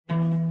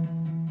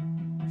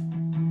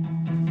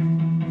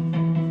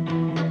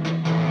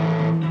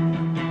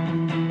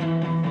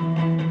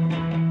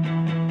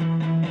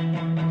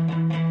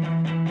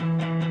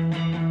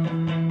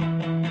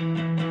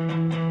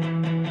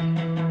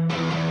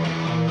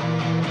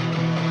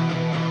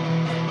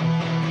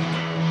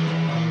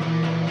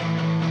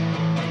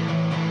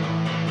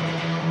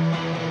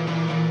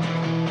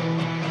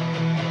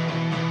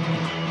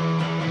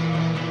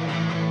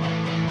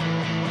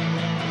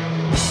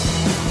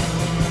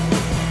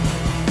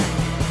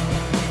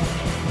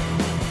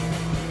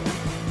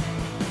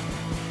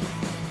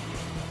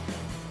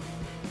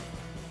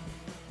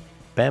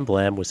Bam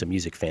Blam was a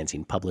music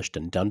fanzine published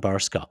in Dunbar,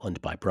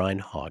 Scotland by Brian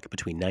Hogg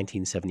between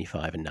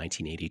 1975 and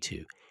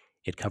 1982.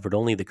 It covered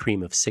only the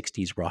cream of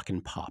 60s rock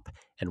and pop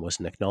and was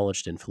an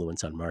acknowledged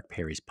influence on Mark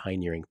Perry's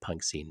pioneering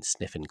punk scene,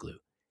 Sniff and Glue.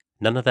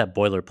 None of that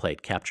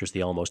boilerplate captures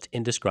the almost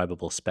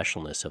indescribable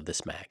specialness of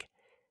this mag.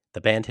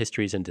 The band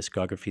histories and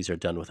discographies are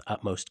done with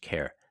utmost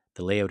care.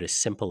 The layout is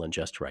simple and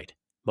just right.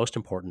 Most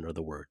important are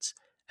the words.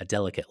 A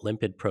delicate,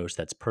 limpid prose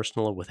that's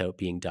personal without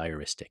being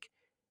diaristic.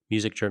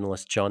 Music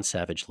journalist John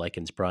Savage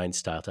likens Brian's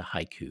style to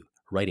haiku,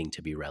 writing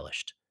to be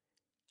relished.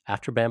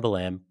 After Bam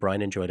Bam,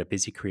 Brian enjoyed a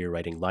busy career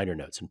writing liner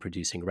notes and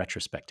producing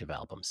retrospective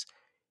albums.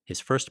 His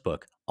first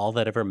book, All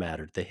That Ever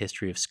Mattered, The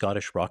History of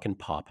Scottish Rock and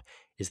Pop,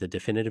 is the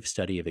definitive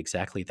study of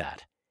exactly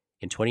that.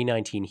 In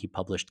 2019, he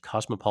published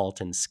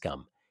Cosmopolitan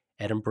Scum,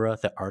 Edinburgh,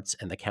 the Arts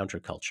and the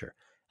Counterculture,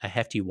 a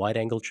hefty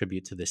wide-angle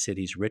tribute to the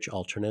city's rich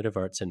alternative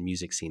arts and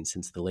music scene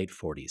since the late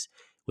 40s,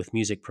 with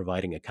music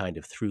providing a kind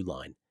of through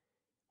line.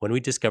 When we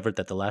discovered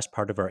that the last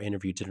part of our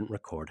interview didn't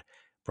record,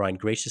 Brian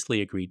graciously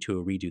agreed to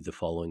a redo the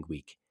following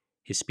week.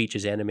 His speech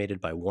is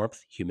animated by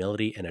warmth,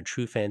 humility, and a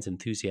true fan's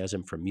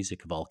enthusiasm for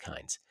music of all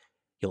kinds.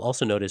 You'll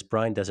also notice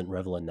Brian doesn't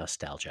revel in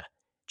nostalgia.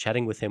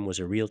 Chatting with him was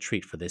a real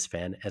treat for this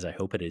fan, as I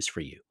hope it is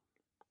for you.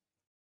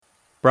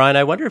 Brian,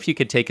 I wonder if you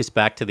could take us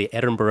back to the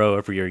Edinburgh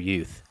of your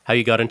youth, how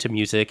you got into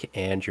music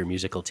and your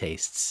musical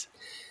tastes.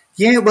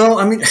 Yeah, well,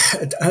 I mean,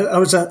 I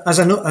was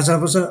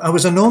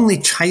an only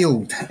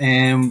child,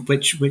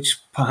 which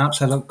perhaps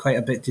had quite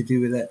a bit to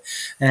do with it.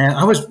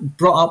 I was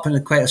brought up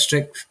in quite a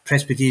strict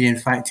Presbyterian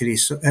family,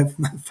 so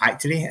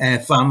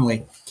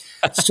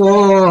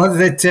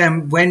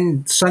that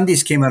when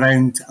Sundays came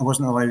around, I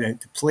wasn't allowed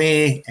out to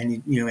play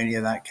any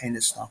of that kind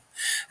of stuff.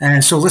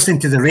 So listening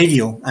to the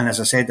radio, and as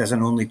I said, as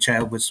an only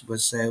child, was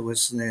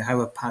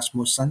how I passed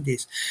most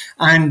Sundays,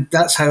 and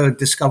that's how I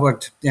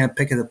discovered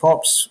Pick of the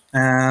Pops,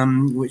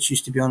 which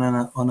used to be on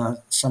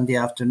a Sunday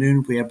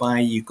afternoon, whereby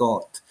you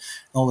got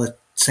all the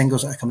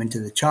singles that come into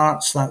the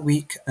charts that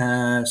week,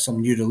 some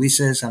new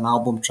releases, an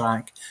album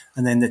track,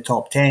 and then the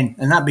top 10.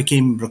 And that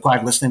became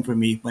required listening for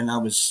me when I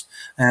was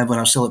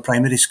still at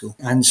primary school.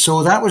 And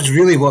so that was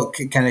really what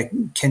kind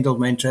of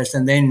kindled my interest.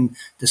 And then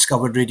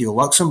discovered Radio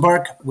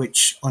Luxembourg,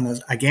 which on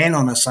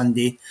a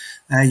Sunday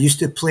used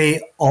to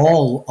play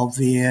all of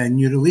the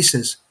new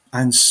releases.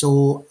 And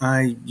so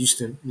I used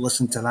to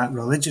listen to that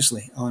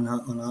religiously on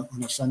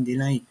a Sunday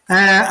night,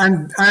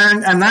 and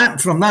that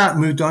from that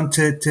moved on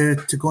to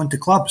going to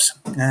clubs,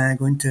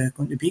 going to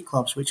beat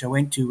clubs, which I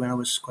went to when I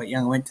was quite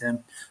young.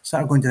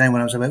 Started going to them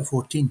when I was about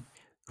 14.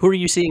 Who were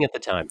you seeing at the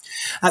time?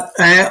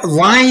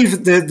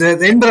 Live, the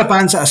Edinburgh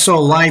bands that I saw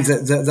live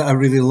that I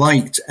really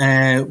liked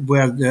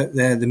were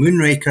the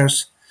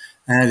Moonrakers,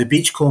 the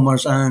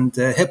Beachcombers, and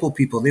Hippo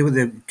People. They were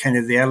the kind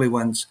of the early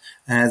ones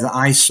that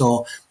I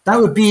saw. That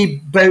would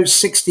be about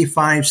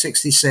 65,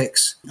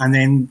 66. And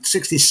then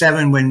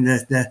 67, when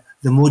the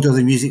mode of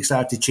the music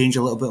started to change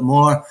a little bit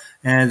more,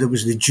 there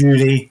was the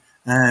Jury,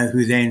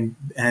 who then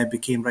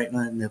became Writing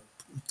on the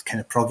kind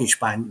of proggish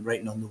band,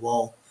 Writing on the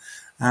Wall.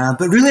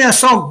 But really, I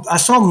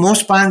saw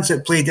most bands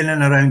that played in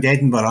and around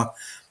Edinburgh.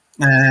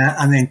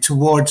 And then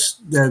towards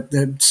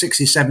the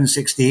 67,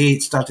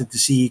 68, started to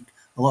see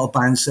a lot of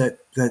bands that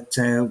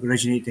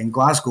originated in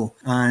Glasgow,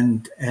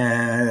 and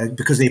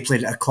because they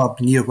played at a club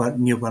near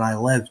where I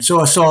lived. So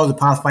I saw the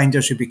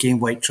Pathfinders, who became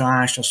White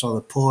Trash. I saw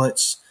the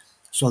Poets.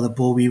 I saw the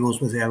Boll Weevils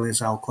with the early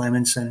Al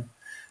Clemenson.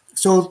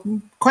 So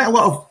quite a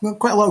lot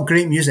of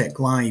great music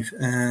live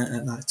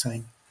at that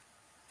time.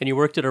 And you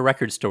worked at a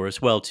record store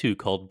as well, too,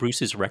 called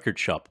Bruce's Record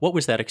Shop. What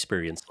was that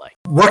experience like?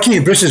 Working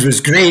at Bruce's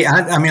was great.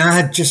 I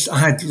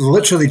had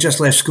literally just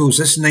left school.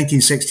 So this is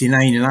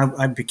 1969, and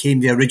I became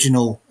the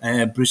original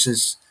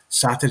Bruce's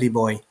Saturday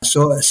boy.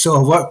 So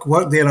I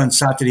worked there on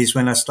Saturdays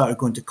when I started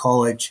going to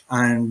college,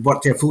 and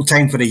worked there full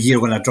time for a year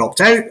when I dropped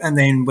out, and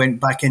then went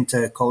back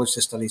into college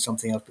to study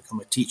something else, become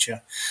a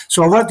teacher.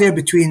 So I worked there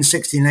between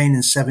 69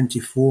 and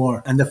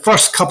 74, and the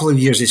first couple of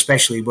years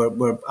especially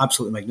were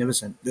absolutely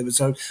magnificent. It was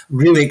a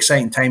really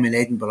exciting time in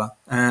Edinburgh,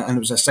 and it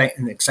was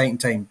an exciting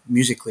time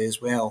musically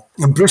as well.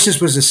 And Bruce's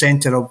was the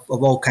centre of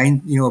all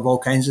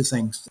kinds of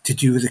things to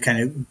do with the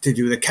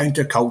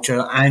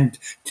counterculture and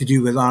to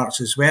do with arts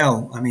as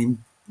well. I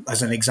mean,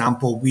 as an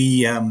example,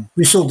 we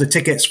sold the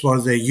tickets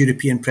for the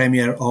European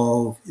premiere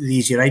of the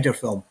Easy Rider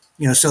film.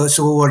 So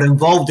we were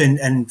involved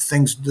in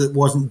things that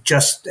wasn't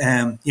just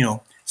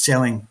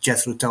selling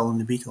Jethro Tull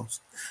and the Beatles.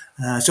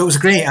 So it was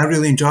great. I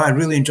really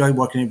enjoyed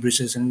working at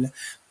Bruce's, and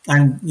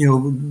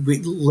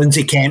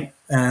Lindsay Kemp,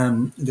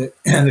 the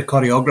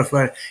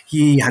choreographer,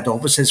 he had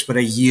offices for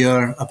a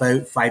year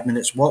about 5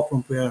 minutes walk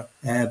from where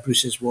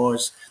Bruce's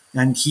was.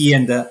 And he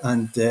and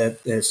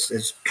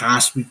his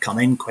cast would come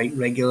in quite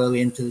regularly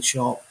into the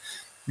shop.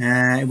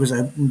 It was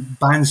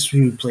bands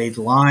who played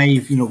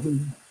live,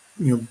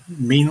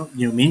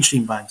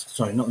 mainstream bands.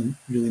 Sorry, not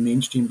really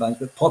mainstream bands,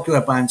 but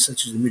popular bands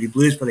such as the Moody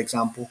Blues, for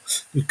example,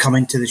 would come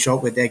into the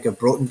shop with Edgar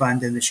Broughton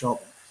Band in the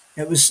shop.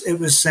 It was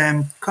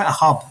quite a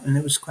hub, and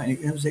it was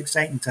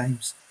exciting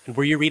times. And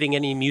were you reading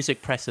any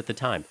music press at the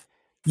time?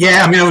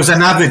 Yeah, I mean, I was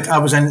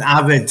an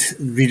avid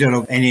reader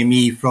of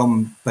NME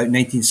from about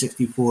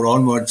 1964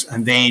 onwards,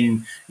 and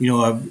then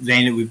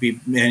then it would be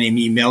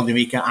NME, Melody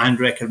Maker, and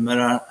Record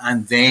Mirror,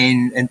 and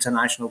then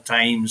International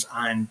Times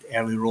and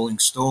early Rolling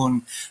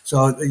Stone.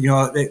 So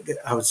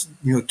I was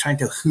trying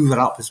to hoover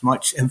up as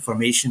much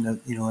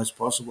information as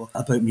possible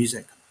about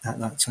music at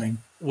that time.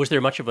 Was there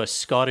much of a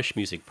Scottish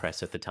music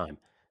press at the time?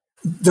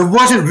 There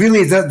wasn't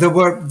really. There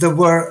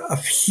were a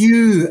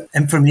few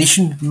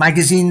information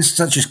magazines,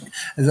 such as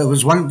there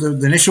was one.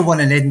 The initial one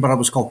in Edinburgh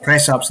was called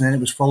Press Ups, and then it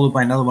was followed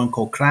by another one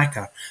called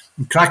Cracker.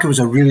 And Cracker was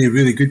a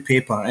really good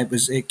paper.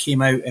 It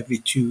came out every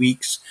 2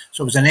 weeks,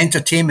 so it was an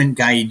entertainment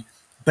guide,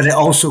 but it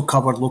also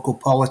covered local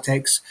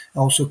politics, it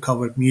also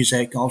covered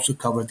music, it also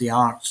covered the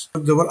arts.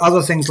 There were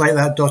other things like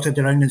that dotted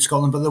around in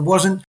Scotland, but there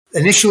wasn't.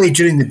 Initially,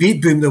 during the Beat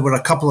boom, there were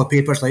a couple of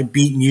papers like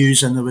Beat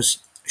News, and there was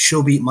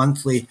Showbeat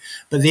Monthly,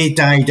 but they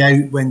died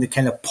out when the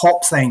kind of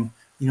pop thing,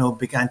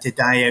 began to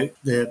die out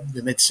the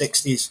mid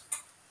 '60s,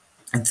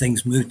 and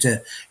things moved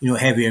to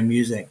heavier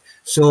music.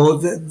 So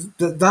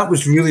that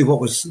was really what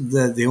was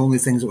the only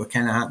things that were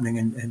kind of happening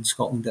in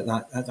Scotland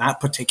at that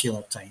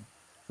particular time.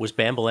 Was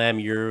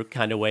Bambalam your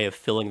kind of way of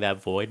filling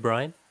that void,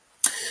 Brian?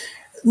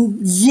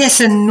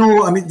 Yes and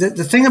no. I mean,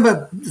 the thing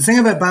about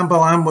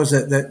Bambalam was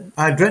that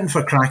I'd written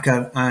for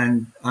Cracker,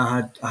 and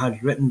I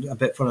had written a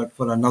bit for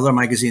another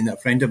magazine that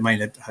a friend of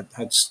mine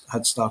had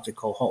started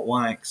called Hot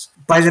Wax.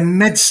 By the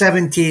mid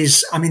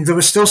 '70s, I mean, there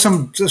was still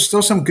some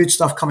good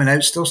stuff coming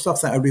out, still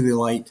stuff that I really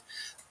liked,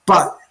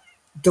 but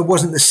there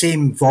wasn't the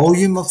same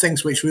volume of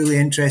things which really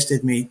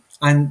interested me.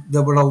 And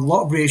there were a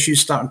lot of reissues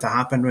starting to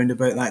happen around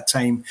about that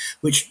time,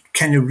 which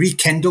kind of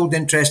rekindled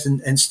interest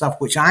in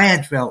stuff which I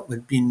had felt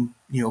had been,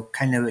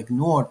 kind of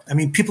ignored. I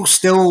mean, people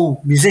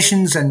still,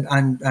 musicians and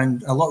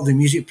a lot of the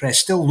music press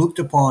still looked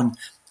upon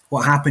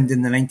what happened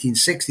in the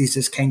 1960s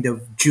as kind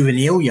of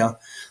juvenilia,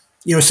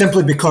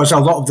 simply because a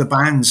lot of the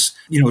bands,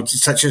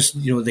 such as,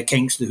 the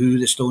Kinks, the Who,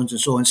 the Stones,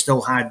 and so on,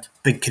 still had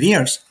big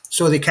careers.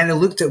 So they kind of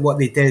looked at what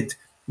they did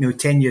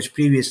 10 years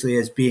previously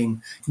as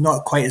being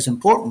not quite as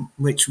important,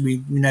 which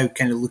we now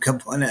kind of look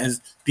upon it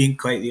as being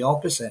quite the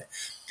opposite.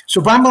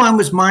 So Bambalam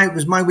was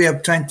my way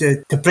of trying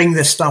to bring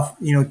this stuff,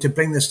 to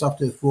bring this stuff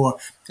to the fore.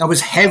 I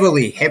was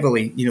heavily,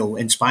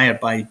 inspired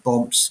by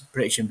Bomp's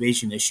British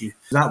Invasion issue.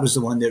 That was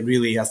the one that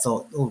really I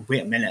thought, oh,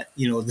 wait a minute,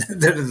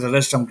 there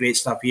is some great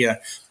stuff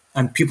here,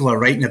 and people are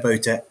writing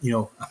about it.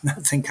 I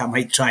think I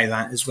might try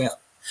that as well.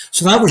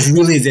 So that was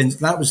really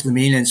the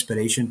main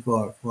inspiration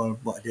for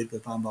what I did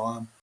with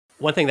Bambalam.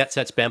 One thing that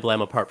sets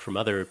Bambalam apart from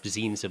other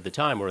zines of the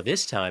time, or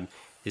this time,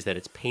 is that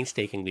it's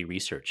painstakingly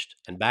researched.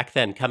 And back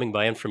then, coming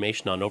by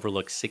information on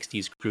overlooked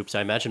 60s groups, I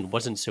imagine,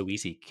 wasn't so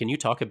easy. Can you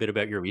talk a bit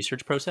about your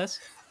research process?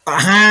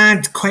 I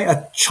had quite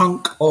a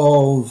chunk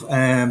of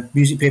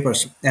music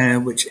papers,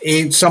 which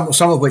some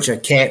of which I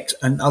kept,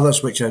 and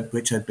others which I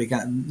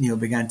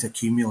began to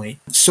accumulate.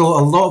 So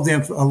a lot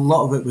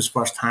of it was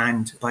first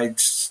hand by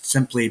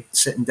simply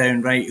sitting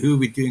down. Right, who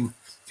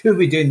are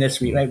we doing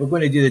this week? Right, we're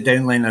going to do the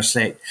downliner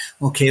set.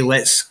 Okay,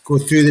 let's go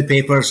through the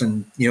papers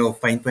and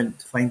find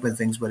when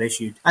things were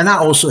issued, and that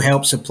also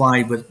helps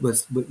supply with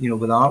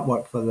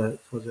artwork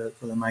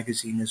for the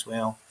magazine as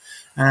well.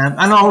 And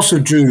I also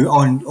drew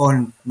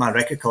on my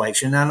record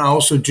collection, and I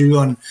also drew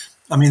on.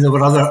 I mean, there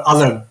were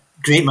other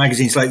great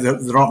magazines like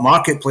the Rock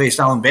Marketplace,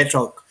 Alan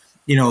Betrock.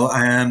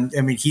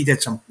 I mean, he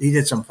did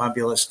some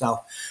fabulous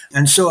stuff,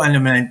 and I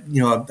mean,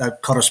 I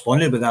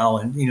corresponded with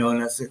Alan,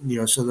 and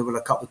so there were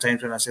a couple of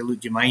times when I said, "Look,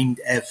 do you mind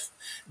if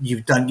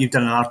you've done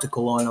an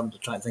article on?" I'm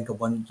trying to think of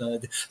one.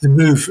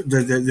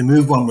 The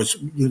move one was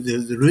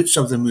the roots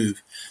of the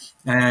move.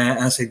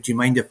 I said, "Do you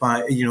mind if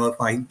I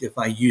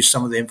use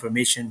some of the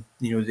information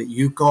that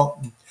you got?"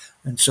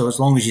 And so as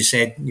long as you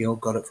said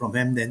got it from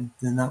him, then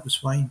that was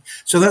fine.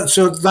 So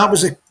that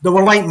was there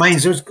were like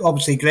minds. There was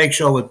obviously Greg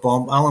Shaw with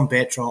Bomb, Alan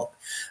Betrock,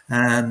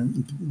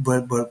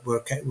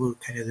 were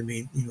kind of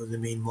the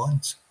main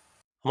ones.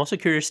 I'm also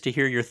curious to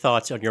hear your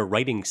thoughts on your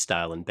writing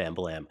style in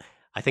Bambalam.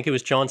 I think it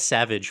was John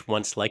Savage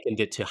once likened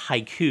it to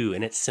haiku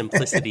in its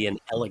simplicity and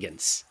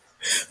elegance.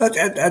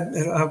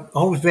 I'm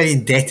always very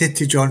indebted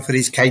to John for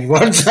his kind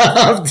words, I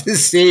have to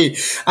say.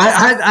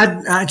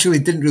 I actually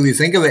didn't really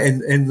think of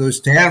it in those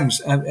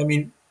terms. I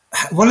mean,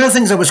 one of the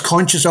things I was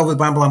conscious of with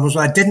Bambalam was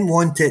I didn't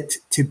want it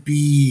to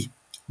be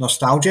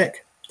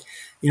nostalgic.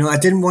 I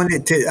didn't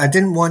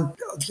want,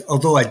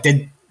 although I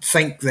did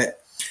think that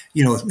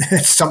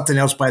Something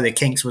Else by the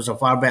Kinks was a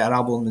far better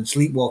album than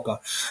Sleepwalker.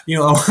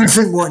 I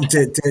wasn't wanting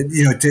to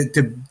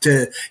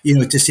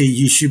say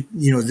you should,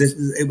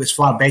 it was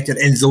far better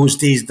in those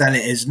days than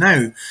it is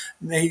now.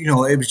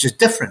 It was just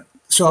different.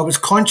 So I was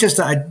conscious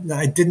that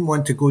I didn't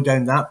want to go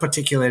down that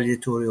particular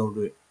editorial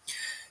route.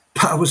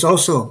 But I was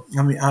also,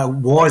 I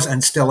was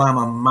and still am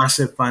a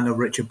massive fan of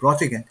Richard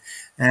Brautigan.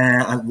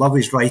 I love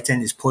his writing,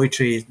 his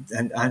poetry,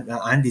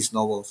 and his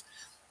novels.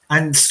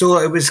 And so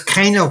it was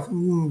kind of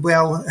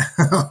well,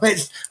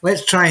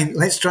 let's try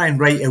and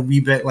write a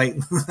wee bit like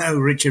how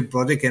Richard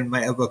Brautigan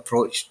might have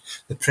approached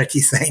the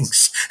Pretty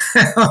Things,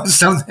 or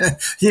something.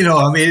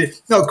 I mean,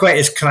 not quite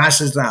as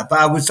crass as that, but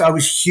I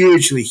was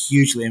hugely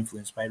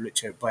influenced by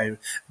Richard Brautigan.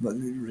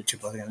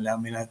 I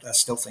mean, I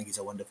still think he's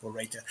a wonderful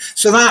writer.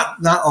 So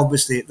that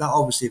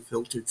obviously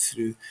filtered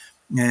through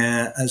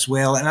as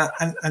well,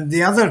 and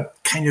the other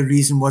kind of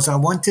reason was I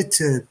wanted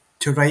to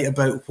write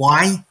about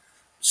why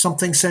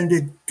something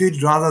sounded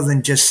good rather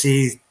than just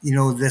say,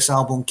 this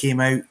album came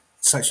out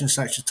such and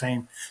such a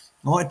time.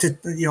 I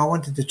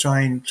wanted to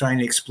try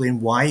and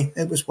explain why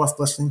it was worth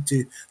listening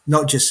to,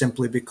 not just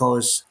simply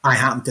because I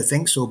happen to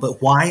think so,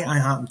 but why I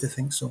happen to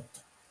think so.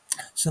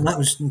 So that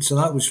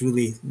was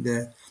really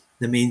the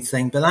main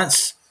thing. But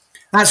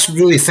that's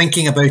really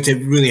thinking about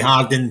it really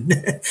hard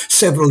and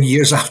several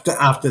years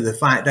after the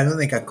fact. I don't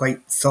think I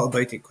quite thought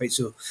about it quite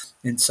so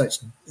in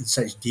such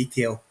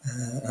detail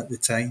at the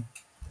time.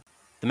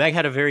 The mag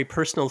had a very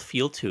personal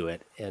feel to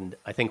it, and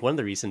I think one of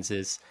the reasons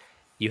is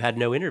you had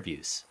no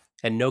interviews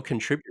and no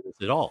contributors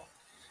at all.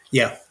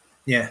 Yeah,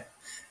 yeah.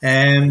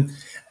 Um,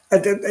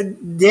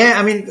 yeah,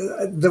 I mean,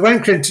 there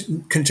weren't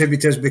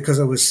contributors because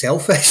I was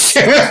selfish.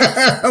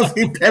 I'll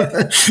be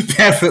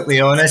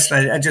perfectly honest.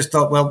 I just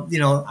thought, well,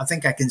 I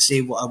think I can say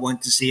what I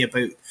want to say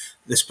about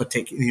this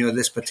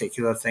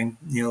particular thing,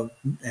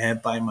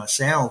 by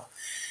myself.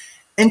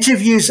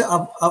 Interviews,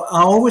 I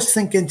always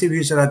think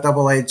interviews are a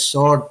double-edged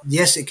sword.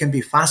 Yes, it can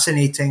be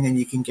fascinating and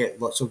you can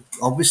get lots of,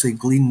 obviously,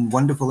 glean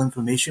wonderful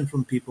information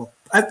from people.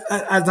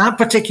 At that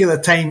particular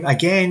time,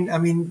 again, I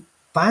mean,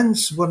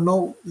 bands were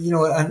not,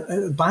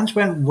 and bands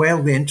weren't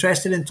wildly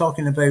interested in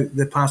talking about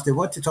the past. They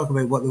wanted to talk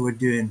about what they were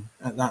doing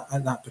at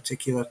that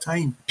particular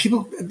time.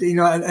 People,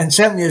 and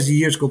certainly as the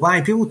years go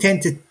by, people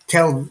tend to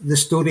tell the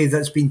story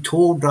that's been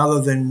told rather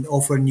than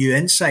offer new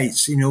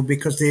insights,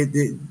 because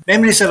the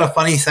memories are a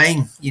funny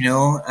thing,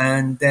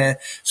 and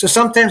so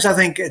sometimes I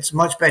think it's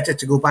much better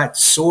to go back to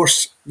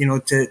source,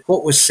 to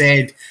what was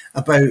said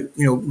about,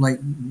 like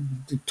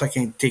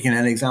taking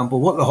an example,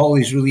 what the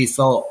Hollies really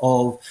thought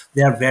of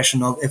their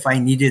version of If I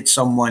Needed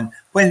Someone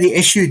when they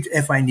issued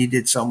If I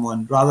Needed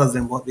Someone, rather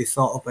than what they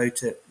thought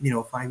about it,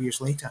 5 years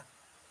later.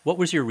 What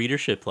was your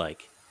readership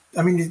like?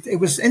 I mean, it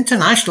was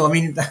international. I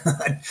mean,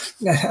 I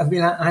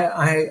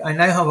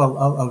now have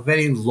a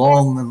very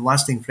long and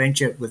lasting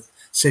friendship with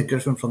Sid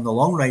Griffin from the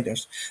Long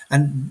Riders,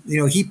 and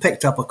he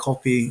picked up a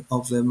copy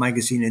of the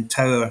magazine in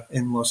Tower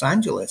in Los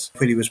Angeles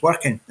where he was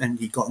working, and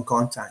he got in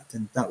contact,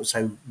 and that was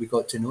how we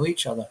got to know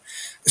each other.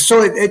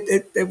 So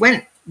it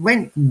went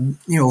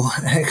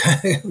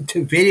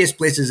to various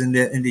places in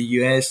the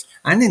US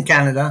and in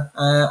Canada,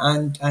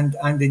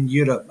 and in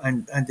Europe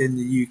and in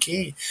the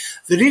UK.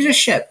 The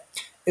readership.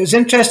 It was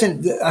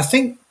interesting. I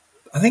think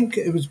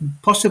it was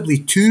possibly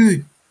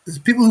two.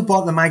 The people who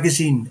bought the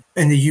magazine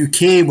in the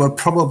UK were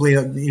probably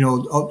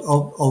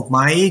of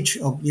my age,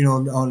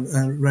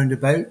 round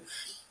about.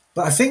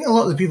 But I think a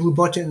lot of the people who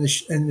bought it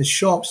in the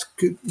shops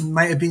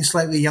might have been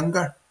slightly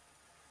younger.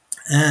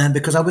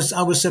 Because I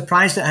was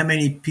surprised at how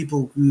many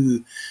people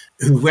who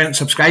weren't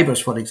subscribers,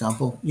 for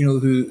example,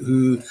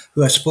 who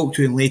I spoke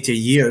to in later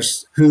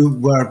years, who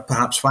were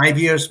perhaps 5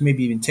 years,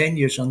 maybe even 10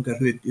 years younger,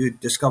 who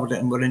discovered it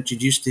and were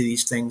introduced to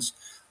these things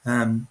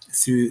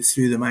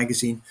through the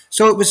magazine.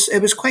 So it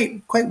was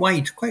quite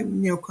wide, quite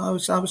I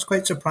was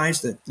quite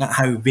surprised at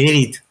how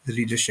varied the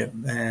readership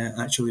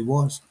actually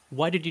was.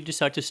 Why did you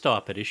decide to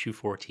stop at issue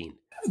 14?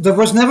 There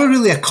was never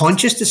really a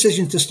conscious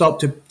decision to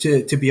stop,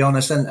 to be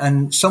honest.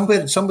 And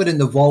somewhere in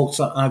the vaults,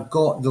 I've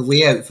got the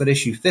layout for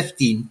issue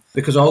 15,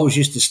 because I always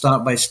used to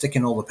start by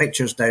sticking all the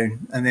pictures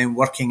down and then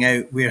working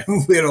out where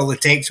all the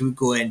text would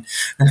go in.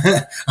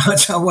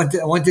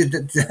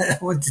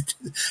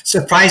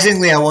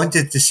 Surprisingly, I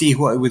wanted to see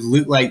what it would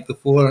look like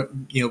before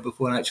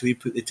I actually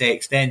put the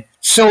text in.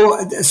 So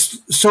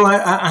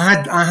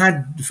I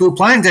had full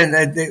plans, and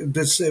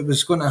it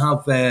was going to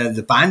have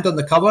the band on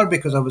the cover,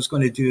 because I was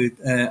going to do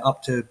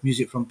up to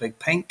music from Big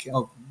Pink,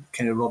 of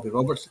kind of Robbie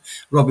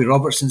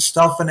Robertson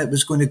stuff, and it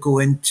was going to go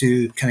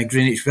into kind of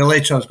Greenwich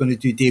Village. I was going to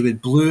do David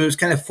Blue. It was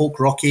kind of folk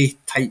rocky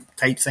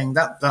type thing.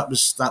 That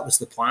was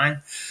the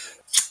plan.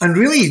 And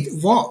really,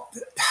 what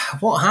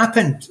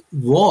happened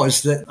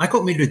was that I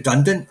got made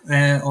redundant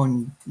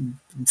on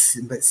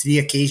about 3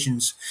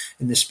 occasions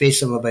in the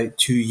space of about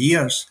 2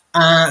 years.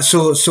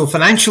 So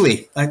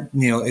financially,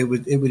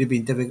 it would have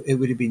been difficult. It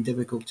would have been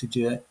difficult to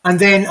do it. And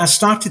then I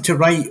started to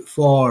write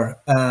for.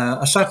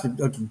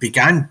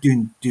 Began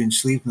doing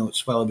sleeve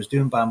notes while I was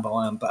doing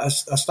Bambalam, but I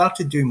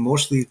started doing more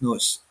sleeve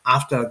notes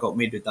after I got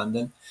made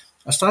redundant.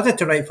 I started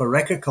to write for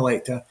Record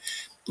Collector.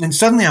 And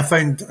suddenly I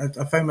found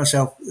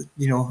myself,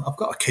 I've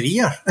got a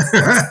career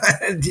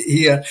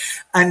here,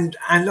 and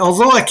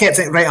although I kept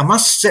thinking, right, I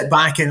must sit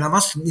back and I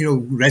must,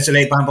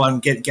 resurrect Bambalam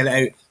and get it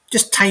out.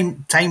 Just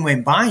time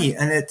went by,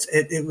 and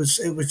it was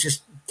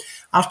just,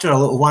 after a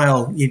little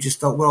while, you just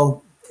thought,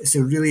 well, is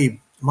there really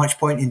much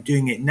point in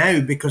doing it now?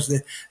 Because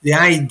the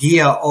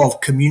idea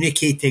of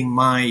communicating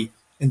my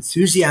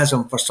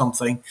enthusiasm for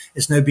something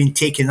is now being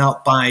taken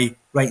up by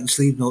writing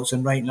sleeve notes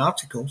and writing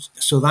articles.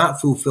 So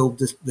that fulfilled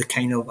the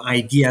kind of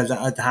idea that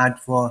I'd had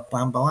for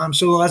Bambalam.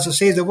 So as I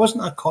say, there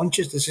wasn't a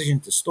conscious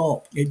decision to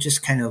stop. It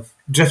just kind of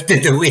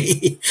drifted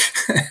away.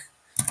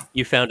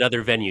 You found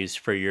other venues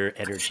for your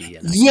energy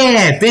and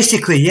Yeah,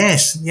 basically,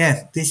 yes.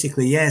 Yeah,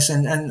 basically, yes.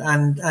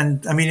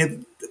 And I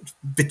mean,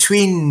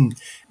 between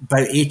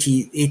about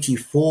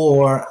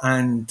 84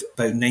 and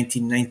about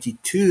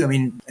 1992, I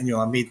mean,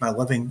 I made my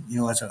living,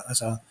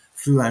 as a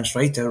freelance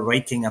writer,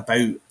 writing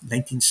about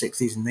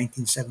 1960s and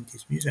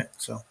 1970s music.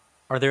 So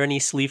Are there any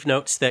sleeve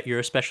notes that you're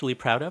especially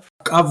proud of?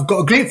 I've got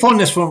a great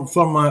fondness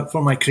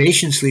for my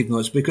creation sleeve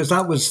notes, because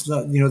that was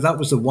that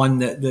was the one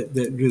that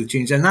really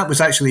changed, and that was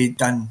actually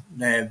done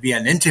via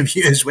an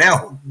interview as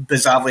well.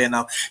 Bizarrely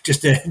enough,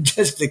 just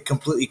to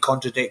completely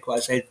contradict what I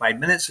said 5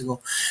 minutes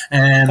ago,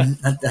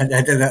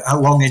 I did a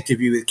long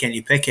interview with Kenny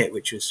Pickett,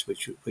 which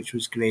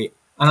was great.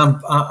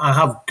 And I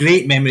have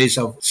great memories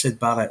of Syd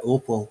Barrett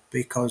Opal,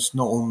 because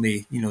not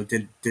only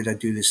did I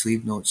do the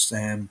sleeve notes.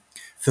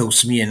 Phil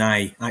Smee and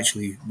I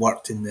actually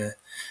worked in the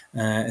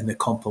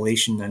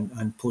compilation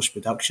and post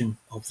production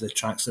of the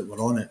tracks that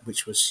were on it,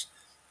 which was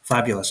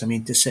fabulous. I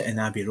mean, to sit in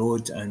Abbey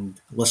Road and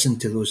listen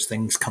to those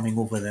things coming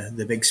over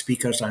the big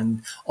speakers,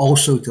 and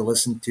also to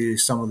listen to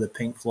some of the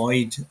Pink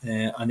Floyd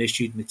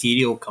unissued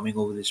material coming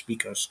over the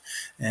speakers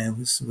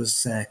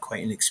was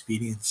quite an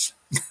experience.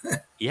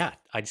 Yeah,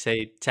 I'd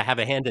say to have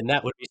a hand in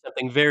that would be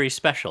something very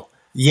special.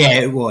 Yeah,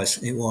 it was.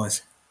 It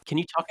was. Can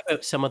you talk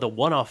about some of the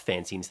one-off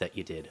fanzines that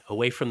you did?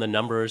 Away from the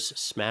Numbers,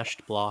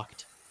 Smashed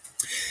Blocked.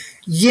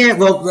 Yeah,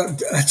 well,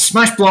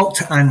 Smash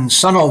Blocked and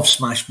Son of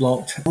Smash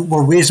Blocked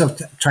were ways of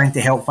trying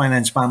to help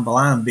finance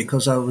Bambalam,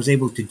 because I was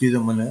able to do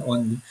them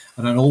on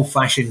an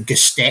old-fashioned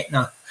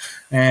Gestetner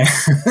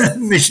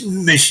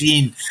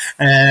machine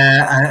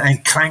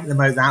and crank them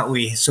out that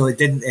way. So it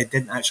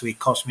didn't actually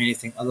cost me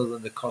anything other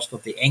than the cost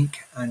of the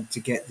ink and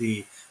to get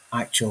the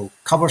actual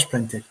covers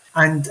printed.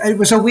 And it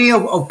was a way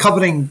of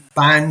covering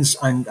bands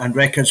and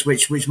records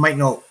which might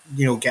not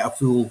get a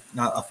full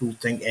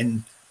thing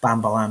in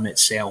Bambalam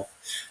itself.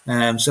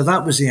 So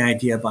that was the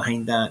idea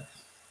behind that.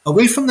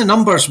 Away from the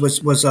Numbers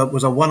was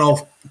a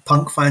one-off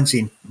punk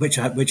fanzine which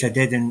I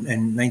did in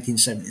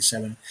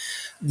 1977.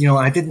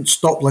 I didn't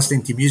stop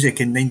listening to music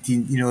in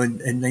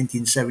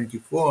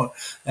 1974,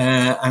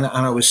 and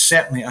I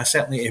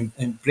certainly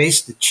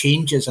embraced the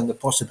changes and the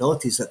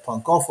possibilities that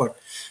punk offered.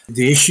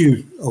 The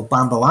issue of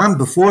Bambalam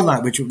before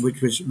that, which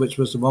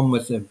was the one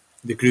with the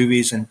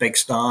Groovies and Big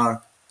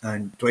Star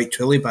and Dwight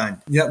Twilley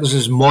Band, that was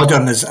as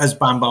modern as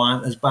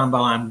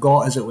Bambalam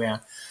got, as it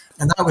were.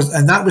 And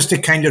that was to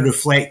kind of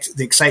reflect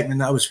the excitement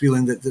that I was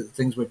feeling that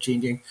things were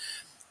changing.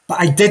 But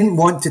I didn't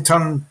want to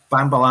turn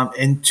Bambalam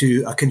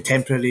into a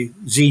contemporary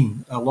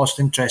zine. I lost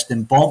interest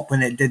in Bomp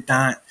when it did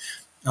that.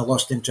 I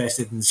lost interest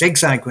in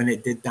Zigzag when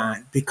it did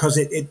that, because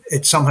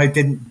it somehow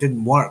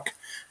didn't work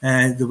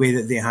the way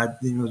that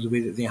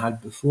they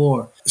had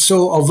before.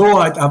 So although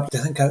I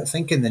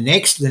think in the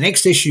next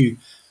issue,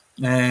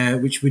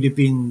 which would have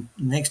been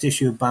the next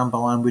issue of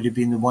Bambalam, would have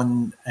been the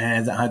one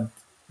that had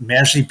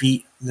Mersey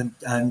Beat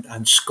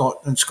and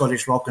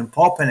Scottish rock and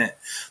pop in it.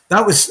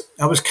 I was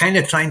kind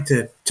of trying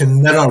to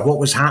mirror what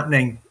was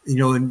happening,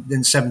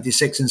 in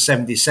 76 and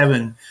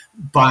 77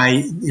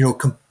 by,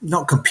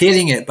 not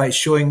comparing it, but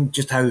showing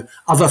just how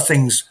other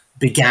things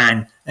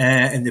began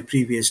in the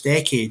previous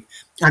decade.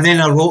 And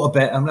then I wrote a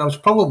bit. I was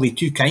probably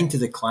too kind to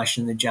the Clash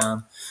and the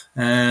Jam,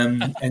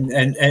 and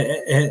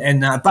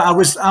that. But I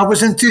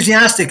was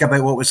enthusiastic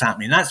about what was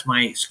happening. That's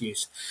my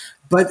excuse.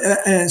 But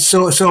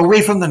so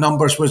Away from the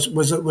Numbers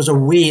was a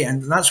way,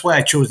 and that's why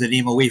I chose the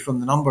name Away from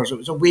the Numbers. It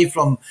was away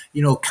from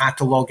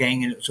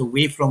cataloguing, and it was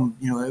away from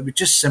it was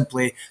just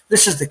simply,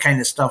 this is the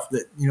kind of stuff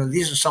that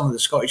these are some of the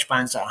Scottish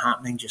bands that are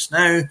happening just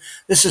now.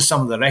 This is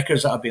some of the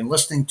records that I've been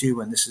listening to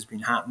when this has been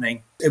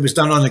happening. It was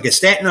done on a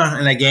Gestetner,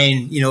 and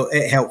again,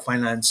 it helped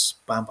finance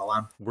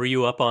Bambalam. Were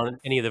you up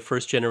on any of the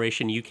first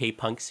generation UK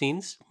punk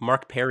scenes?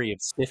 Mark Perry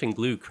of Sniffing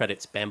Glue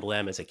credits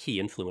Bambalam as a key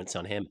influence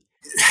on him.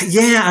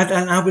 Yeah,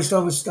 and I was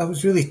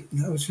really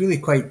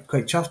quite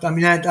chuffed. I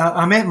mean,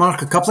 I met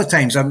Mark a couple of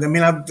times. I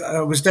mean, I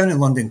was down in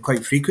London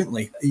quite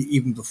frequently,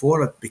 even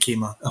before I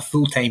became a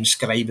full-time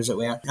scribe, as it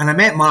were. And I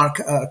met Mark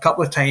a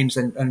couple of times,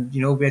 and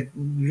we had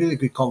really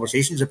good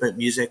conversations about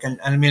music. And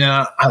I mean,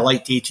 I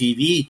liked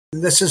ATV.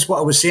 This is what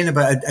I was saying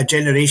about a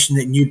generation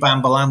that knew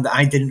Bambalam that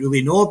I didn't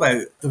really know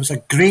about. There was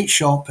a great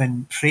shop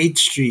in Praed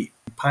Street,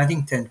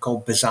 Paddington,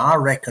 called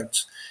Bizarre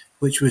Records,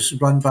 which was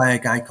run by a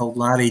guy called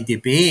Larry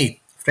DeBay,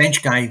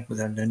 French guy with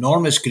an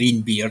enormous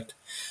green beard,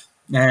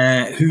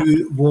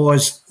 who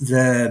was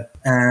the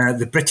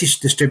British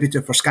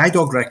distributor for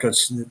Skydog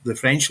Records, the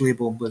French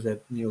label with the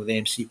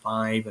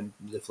MC5 and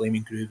the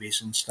Flaming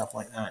Groovies and stuff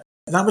like that.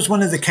 That was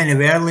one of the kind of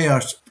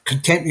earlier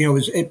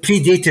it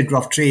predated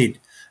Rough Trade,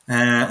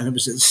 and it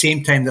was at the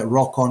same time that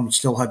Rock On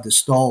still had the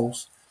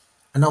stalls,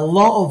 and a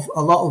lot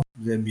of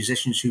the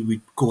musicians who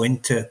would go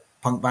into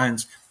punk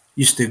bands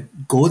used to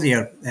go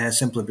there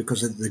simply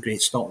because of the great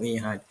stock they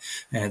had,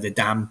 the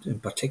Damned in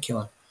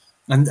particular.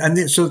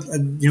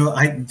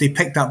 They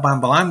picked up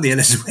Bambalam there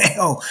as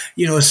well.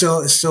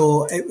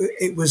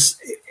 It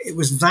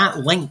was that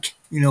link,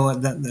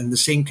 and the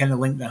same kind of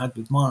link that I had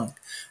with Mark.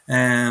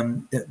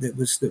 That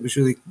was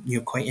really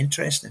quite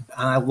interesting,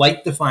 and I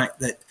liked the fact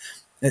that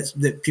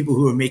people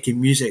who were making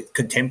music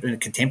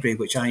contemporary,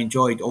 which I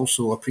enjoyed,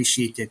 also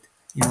appreciated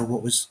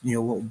what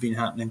had been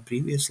happening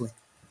previously.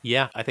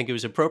 Yeah, I think it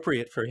was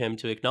appropriate for him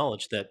to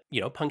acknowledge that,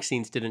 punk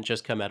scenes didn't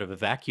just come out of a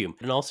vacuum.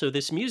 And also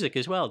this music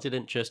as well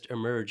didn't just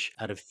emerge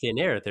out of thin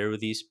air. There were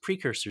these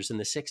precursors in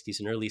the 60s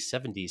and early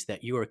 70s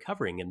that you were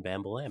covering in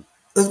Bambalam.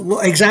 Well,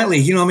 exactly.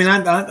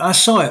 I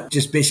saw it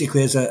just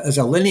basically as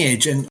a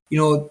lineage, and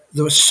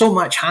there was so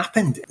much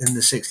happened in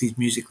the '60s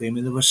musically. I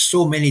mean, there were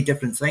so many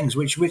different things,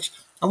 which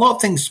a lot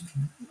of things,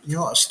 a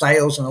lot of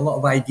styles and a lot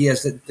of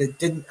ideas that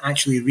didn't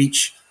actually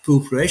reach full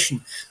fruition.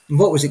 And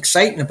what was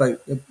exciting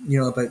about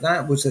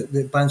that was that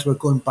the bands were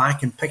going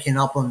back and picking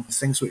up on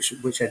things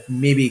which had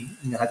maybe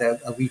had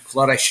a wee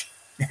flourish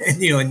in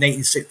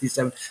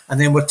 1967, and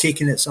then we're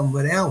taking it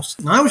somewhere else.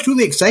 And I was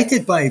really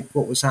excited by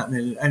what was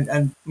happening,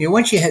 and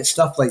once you hit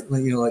stuff like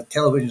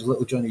Television's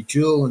Little Johnny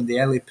Jewel and the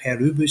early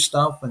Perubu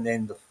stuff, and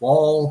then The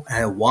Fall,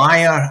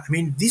 Wire. I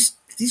mean, these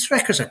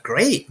records are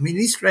great. I mean,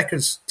 these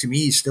records to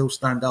me still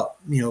stand up,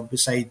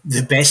 beside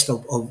the best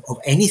of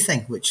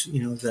anything which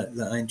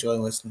that I enjoy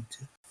listening to.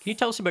 Can you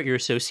tell us about your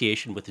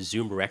association with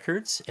Zoom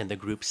Records and the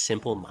group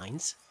Simple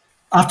Minds?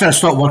 After I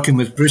stopped working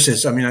with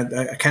Bruce's, I mean,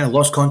 I kind of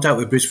lost contact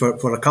with Bruce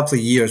for a couple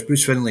of years.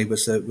 Bruce Finlay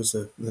was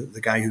the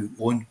guy who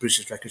owned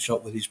Bruce's record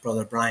shop with his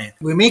brother Brian.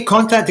 We made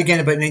contact again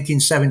about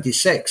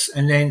 1976,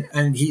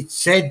 and he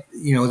said,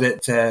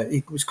 that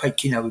he was quite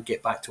keen I would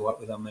get back to work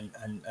with him,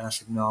 and I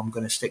said, no, I'm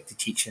going to stick to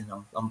teaching.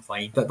 I'm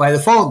fine. But by the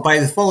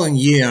following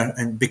year,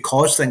 and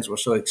because things were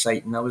so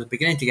exciting, I was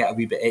beginning to get a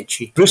wee bit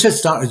itchy. Bruce had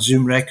started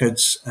Zoom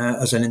Records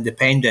as an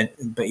independent,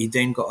 but he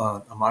then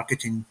got a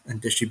marketing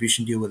and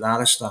distribution deal with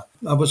Arista.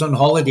 I was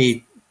on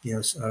holiday,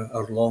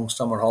 our long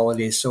summer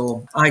holidays.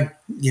 So I,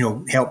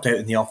 helped out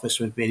in the office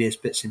with various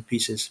bits and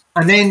pieces.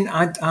 And then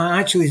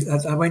I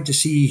went to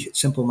see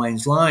Simple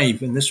Minds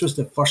live, and this was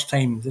the first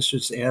time. This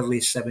was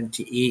early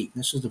 '78.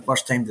 This was the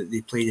first time that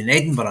they played in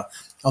Edinburgh.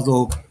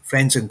 Although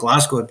friends in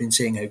Glasgow had been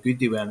saying how good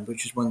they were,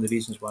 which is one of the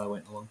reasons why I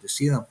went along to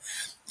see them.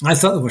 I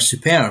thought they were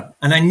superb,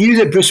 and I knew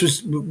that Bruce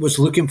was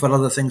looking for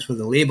other things for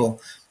the label.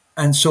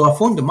 And so I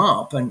phoned him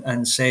up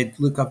and said,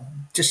 look, I've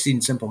just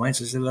seen Simple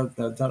Minds. I said,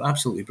 they're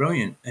absolutely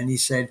brilliant. And he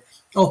said,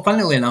 oh,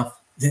 funnily enough,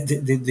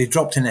 they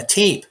dropped in a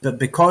tape. But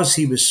because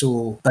he was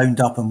so bound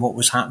up in what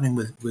was happening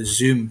with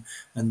Zoom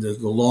and the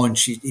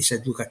launch, he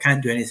said, look, I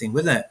can't do anything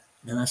with it.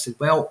 And I said,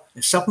 well,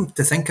 it's something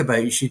to think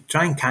about. You should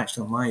try and catch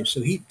them live.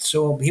 So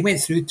he went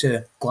through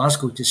to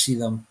Glasgow to see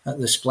them at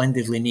the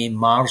splendidly named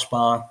Mars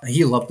Bar.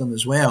 He loved them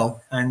as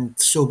well. And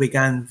so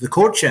began the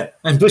courtship.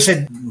 And Bruce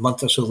said, a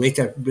month or so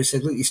later, Bruce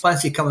said, look, he's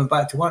fancy coming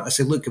back to work. I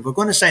said, look, if we're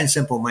going to sign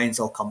Simple Minds,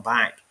 I'll come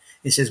back.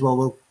 He says,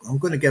 well, I'm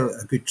going to give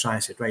it a good try. I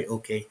said, right,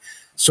 okay.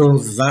 So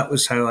that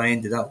was how I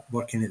ended up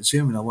working at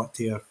Zoom. And I worked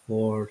there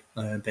for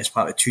the best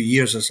part of 2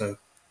 years as a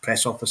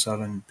press officer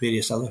and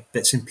various other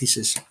bits and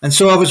pieces. And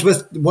so I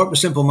worked with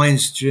Simple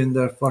Minds during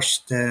the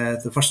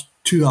first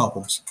two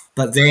albums.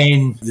 But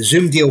then the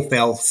Zoom deal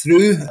fell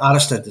through.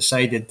 Arista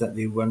decided that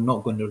they were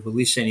not going to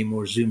release any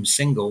more Zoom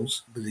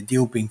singles. With the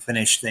deal being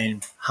finished,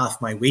 then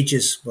half my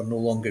wages were no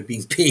longer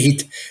being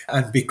paid.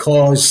 And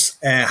because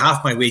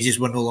half my wages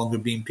were no longer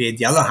being paid,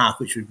 the other half,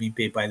 which would be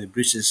paid by the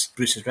Bruce's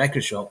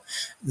record shop,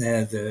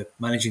 the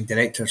managing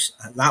directors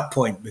at that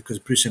point, because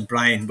Bruce and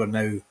Brian were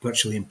now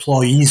virtually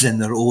employees in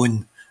their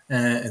own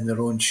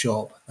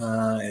shop,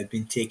 had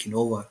been taken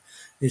over.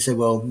 They said,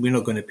 well, we're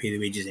not going to pay the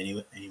wages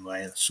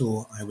anyway.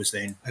 So I was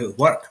then out of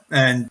work.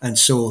 And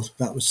so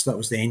that was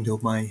the end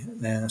of my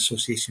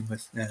association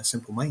with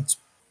Simple Minds.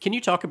 Can you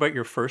talk about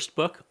your first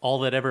book, All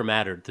That Ever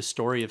Mattered, the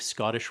story of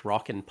Scottish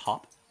rock and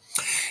pop?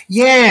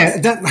 Yeah,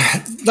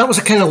 that was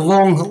a kind of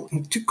long,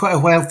 it took quite a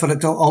while for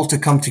it all to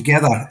come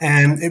together.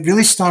 It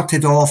really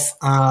started off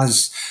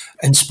as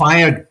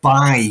inspired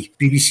by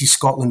BBC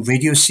Scotland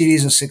radio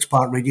series, a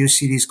 6-part radio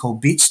series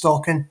called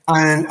Beatstalking.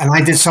 And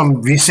I did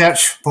some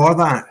research for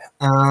that.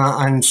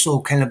 And so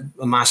kind of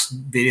amassed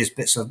various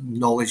bits of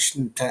knowledge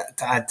to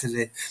add to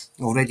the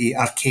already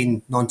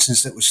arcane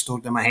nonsense that was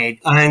stored in my head.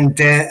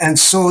 And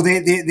so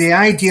the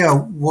idea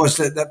was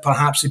that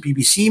perhaps the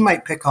BBC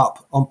might pick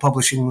up on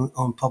publishing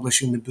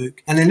the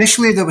book. And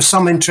initially there was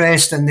some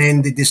interest, and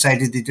then they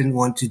decided they didn't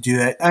want to do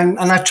it. And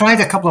I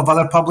tried a couple of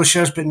other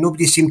publishers, but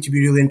nobody seemed to be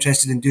really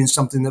interested in doing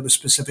something that was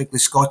specifically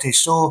Scottish.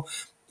 So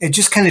it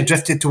just kind of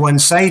drifted to one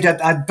side.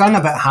 I'd done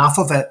about half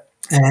of it.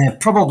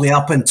 Probably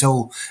up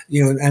until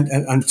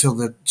until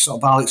the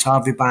sort of Alex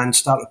Harvey band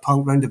started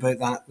punk round about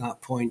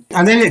that point,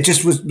 and then it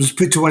just was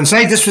put to one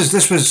side. This was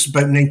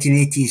about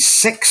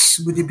 1986,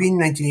 would it have been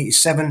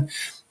 1987,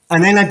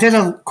 and then I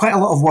did quite a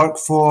lot of work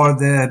for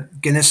the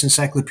Guinness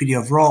Encyclopedia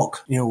of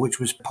Rock, which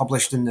was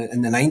published in the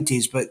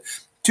 90s, but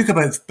took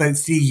about 3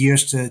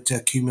 years to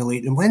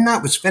accumulate. And when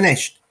that was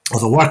finished, or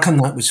the work on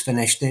that was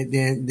finished,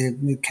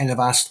 they kind of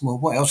asked, well,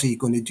 what else are you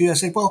going to do? I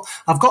said, well,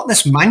 I've got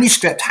this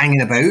manuscript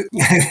hanging about,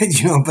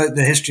 about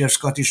the history of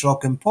Scottish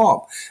rock and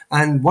pop.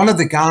 And one of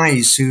the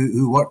guys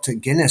who worked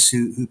at Guinness,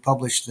 who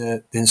published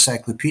the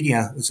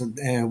encyclopedia,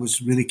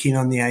 was really keen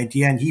on the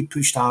idea, and he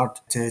pushed hard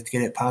to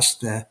get it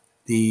past the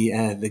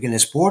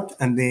Guinness board.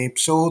 And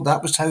so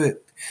that was how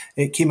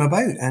it came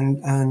about.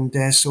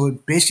 And so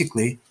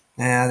basically,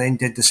 I then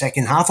did the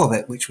second half of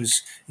it, which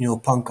was,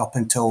 punk up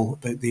until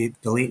about the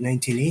late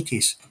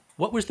 1980s.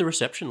 What was the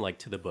reception like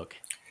to the book?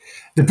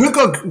 The book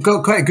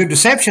got quite a good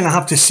reception, I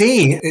have to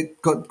say.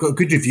 It got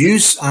good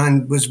reviews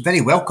and was very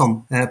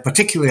welcome,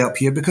 particularly up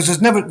here, because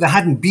there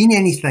hadn't been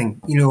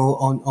anything,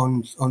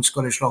 on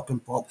Scottish rock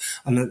and pop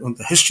and on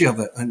the history of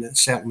it, and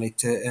certainly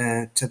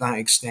to that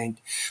extent.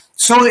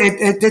 So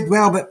it did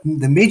well, but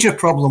the major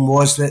problem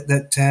was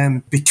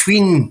that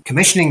between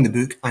commissioning the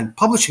book and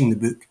publishing the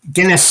book,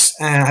 Guinness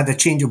had a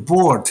change of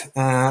board,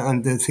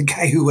 and the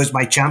guy who was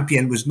my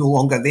champion was no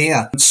longer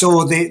there.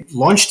 So they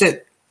launched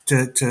it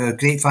to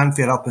great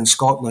fanfare up in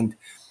Scotland,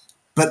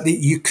 but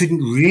you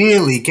couldn't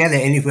really get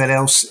it anywhere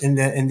else in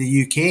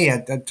the UK.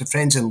 I had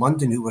friends in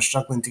London who were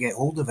struggling to get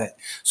hold of it.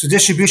 So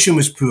distribution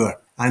was poor,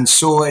 and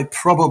so it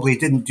probably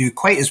didn't do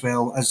quite as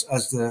well as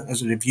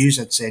the reviews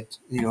had said.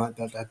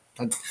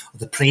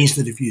 The praise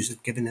the reviews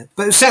had given it,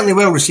 but it was certainly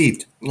well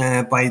received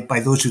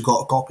by those who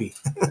got a copy.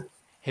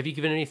 Have you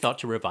given any thought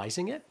to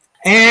revising it?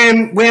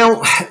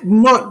 Well,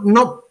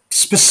 not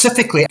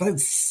specifically.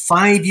 About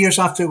 5 years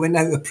after it went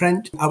out of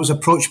print, I was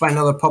approached by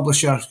another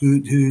publisher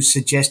who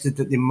suggested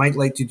that they might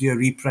like to do a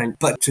reprint,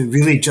 but to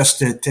really just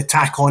to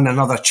tack on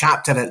another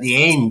chapter at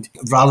the end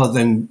rather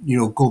than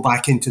go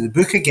back into the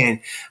book again.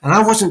 And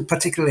I wasn't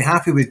particularly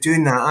happy with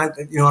doing that.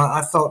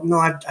 I thought, no,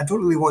 I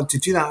don't really want to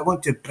do that. I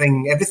want to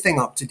bring everything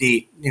up to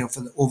date.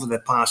 Over the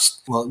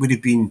past, well, it would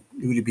have been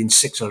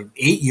 6 or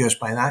 8 years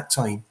by that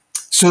time.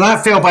 So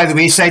that fell by the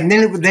wayside. And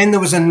then there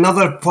was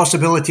another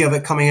possibility of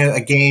it coming out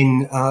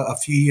again a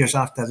few years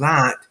after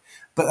that,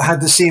 but it had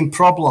the same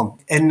problem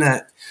in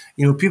that,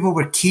 people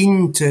were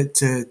keen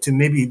to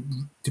maybe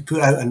to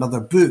put out another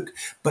book,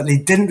 but they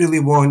didn't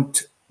really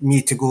want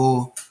me to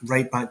go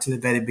right back to the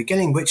very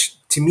beginning, which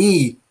to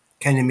me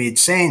kind of made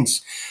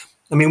sense.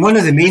 I mean, one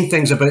of the main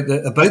things about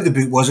the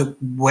book was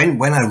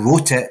when I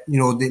wrote it,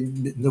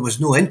 there was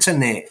no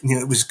internet.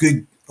 It was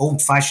good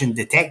old-fashioned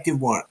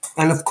detective work.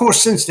 And of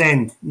course, since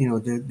then,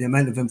 the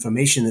amount of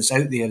information that's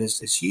out there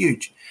is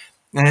huge.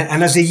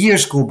 And as the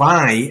years go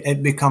by,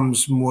 it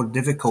becomes more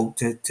difficult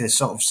to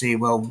sort of say,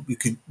 well, we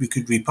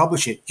could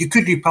republish it. You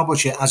could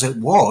republish it as it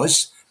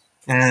was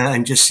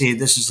and just say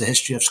this is the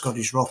history of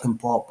Scottish rock and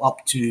pop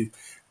up to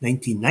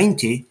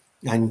 1990.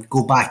 And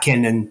go back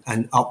in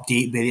and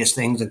update various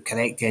things and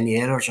correct any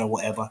errors or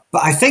whatever.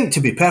 But I think, to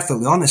be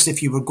perfectly honest,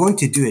 if you were going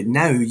to do it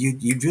now,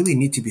 you'd really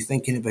need to be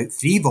thinking about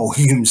 3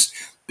 volumes,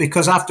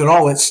 because after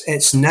all,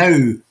 it's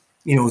now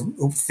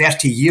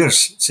 30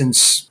 years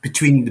since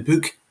between the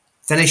book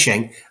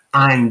finishing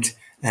and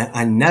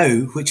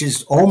now, which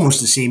is almost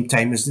the same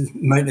time as the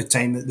amount of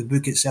time that the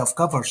book itself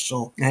covers.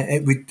 So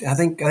it would, I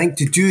think,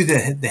 to do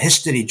the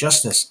history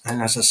justice,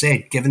 and as I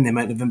said, given the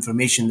amount of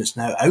information that's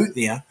now out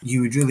there, you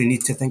would really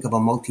need to think of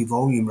a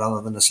multi-volume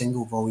rather than a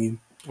single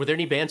volume. Were there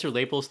any bands or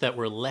labels that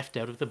were left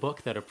out of the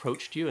book that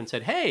approached you and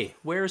said, hey,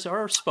 where's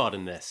our spot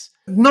in this?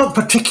 Not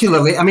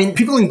particularly. I mean,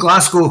 people in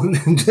Glasgow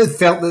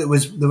felt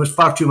that there was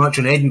far too much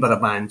on Edinburgh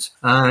bands,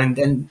 and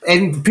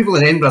people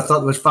in Edinburgh thought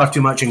there was far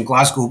too much on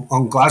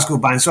Glasgow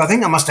bands. So I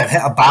think I must have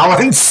hit a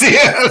balance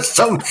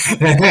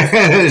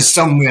there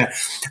somewhere.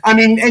 I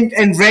mean,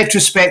 in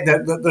retrospect,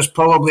 there's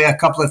probably a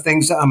couple of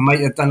things that I might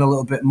have done a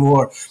little bit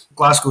more.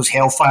 Glasgow's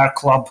Hellfire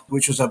Club,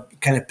 which was a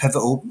kind of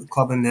pivotal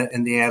club in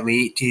the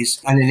early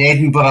 80s, and in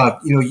Edinburgh,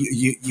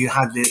 you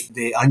had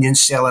the Onion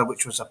Cellar,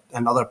 which was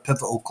another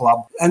pivotal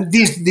club, and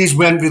these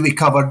weren't really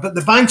covered, but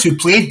the bands who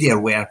played there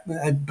were.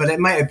 But it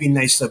might have been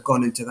nice to have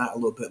gone into that a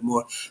little bit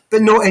more.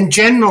 But no, in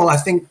general, I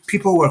think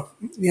people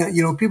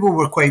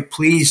were quite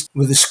pleased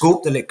with the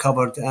scope that it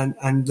covered,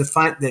 and the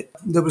fact that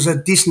there was a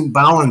decent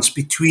balance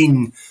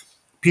between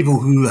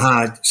people who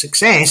had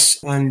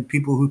success and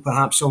people who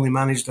perhaps only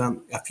managed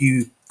a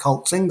few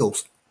cult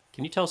singles.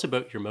 Can you tell us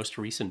about your most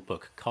recent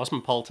book,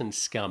 Cosmopolitan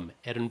Scum,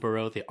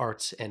 Edinburgh, the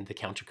Arts and the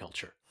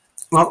Counterculture?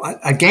 Well,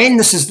 again,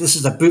 this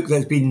is a book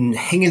that's been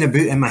hanging about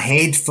in my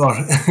head for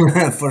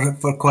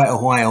for quite a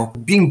while.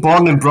 Being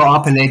born and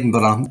brought up in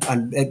Edinburgh,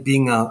 and it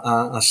being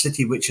a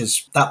city which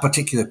has that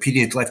particular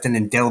period left an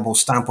indelible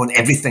stamp on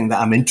everything that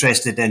I'm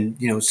interested in,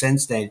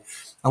 since then.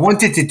 I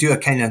wanted to do a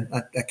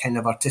kind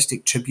of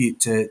artistic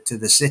tribute to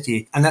the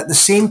city, and at the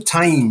same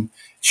time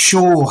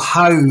show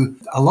how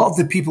a lot of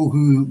the people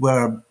who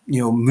were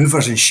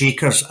movers and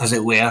shakers, as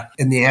it were,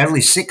 in the early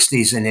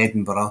 60s in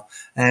Edinburgh,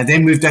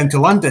 then moved down to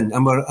London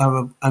and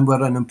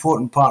were an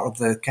important part of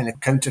the kind of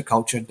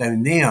counterculture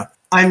down there.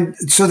 And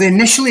so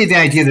initially the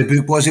idea of the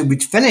book was it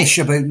would finish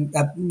about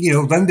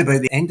round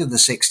about the end of the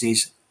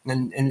 60s.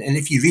 And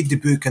if you read the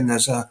book, and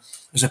there's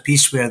a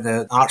piece where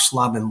the Arts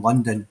Lab in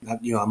London,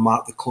 I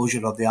mark the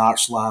closure of the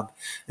Arts Lab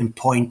and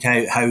point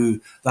out how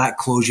that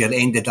closure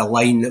ended a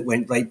line that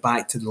went right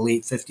back to the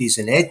late 50s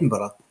in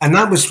Edinburgh. And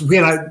that was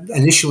where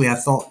I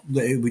thought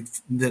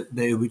that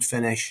it would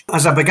finish.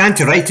 As I began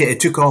to write it,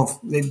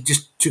 it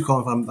just took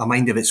on a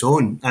mind of its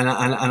own. And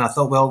I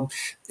thought, well,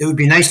 it would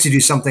be nice to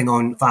do something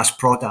on Fast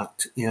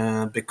Product,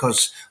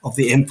 because of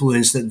the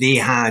influence that they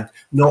had,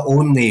 not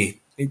only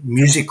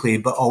musically,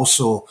 but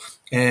also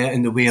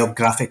in the way of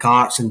graphic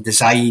arts and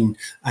design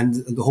and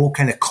the whole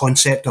kind of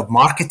concept of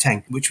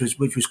marketing, which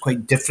was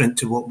quite different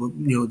to what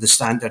the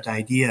standard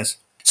ideas.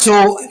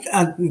 So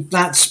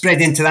that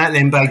spread into that.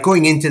 Then by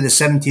going into the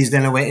 70s,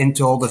 then I went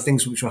into all the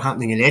things which were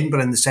happening in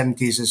Edinburgh in the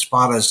 70s, as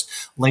far as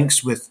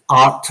links with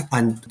art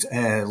and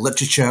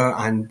literature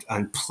and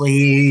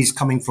plays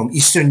coming from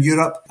Eastern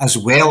Europe, as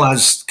well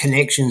as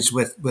connections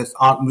with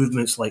art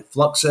movements like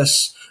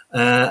Fluxus,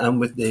 and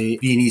with the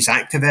Viennese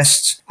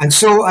activists. And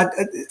so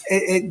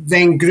it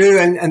then grew,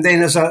 and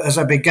then as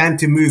I began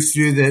to move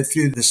through the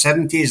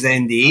 70s,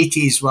 then the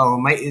 80s, well,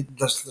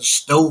 there's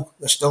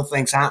still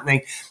things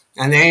happening.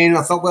 And then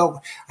I thought,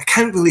 well, I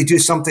can't really do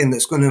something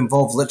that's going to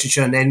involve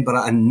literature in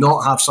Edinburgh and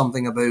not have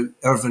something about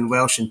Irvine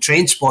Welsh and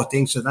train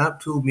spotting. So that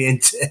pulled me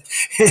into,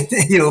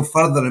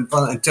 further and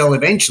further, until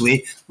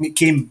eventually it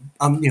came,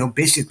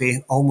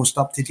 basically almost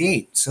up to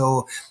date.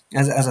 So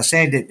as I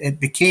said, it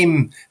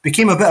became a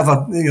bit of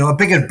a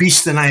bigger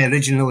beast than I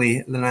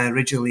originally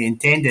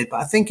intended.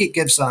 But I think it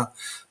gives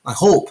I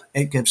hope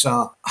it gives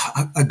a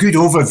good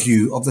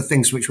overview of the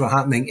things which were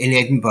happening in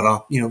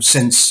Edinburgh,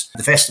 since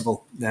the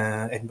festival,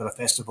 Edinburgh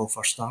Festival,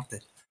 first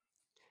started.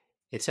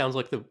 It sounds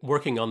like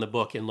working on the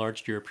book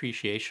enlarged your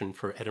appreciation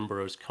for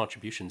Edinburgh's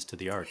contributions to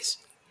the arts.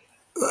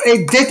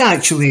 It did,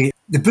 actually.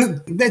 The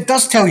book, it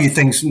does tell you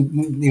things,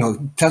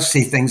 does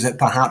say things that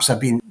perhaps have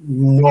been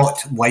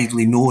not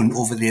widely known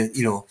over the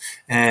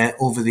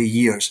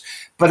years.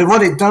 But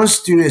what it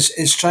does do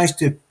is tries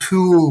to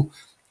pull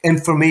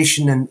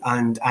information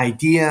and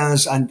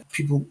ideas and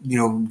people,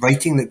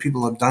 writing that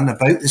people have done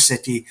about the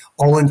city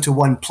all into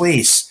one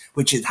place,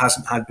 which it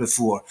hasn't had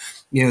before.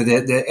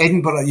 The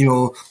Edinburgh,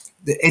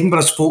 the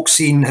Edinburgh's folk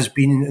scene has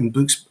been in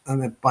books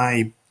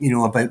by,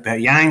 about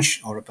Bert Jansch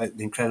or about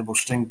the Incredible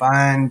String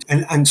Band.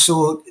 And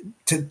so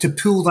to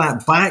pull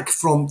that back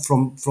from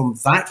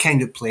that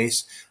kind of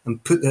place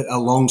and put it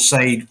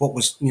alongside what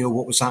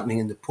was happening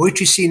in the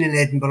poetry scene in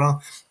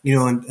Edinburgh,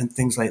 and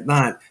things like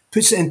that,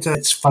 puts it into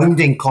its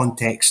founding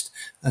context,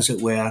 as it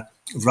were,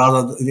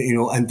 rather,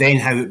 and then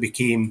how it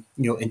became,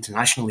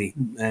 internationally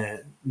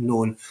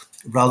known,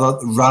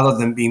 rather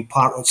than being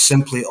part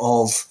simply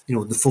of,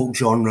 the folk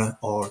genre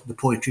or the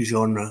poetry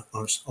genre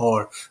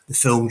or the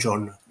film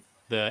genre.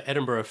 The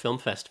Edinburgh Film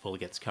Festival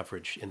gets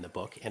coverage in the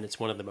book, and it's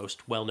one of the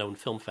most well-known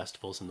film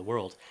festivals in the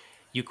world.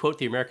 You quote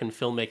the American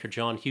filmmaker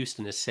John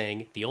Huston as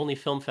saying, "The only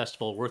film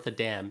festival worth a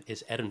damn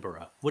is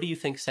Edinburgh." What do you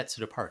think sets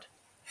it apart?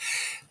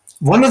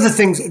 One of the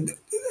things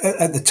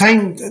at the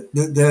time,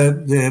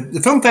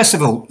 the film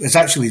festival is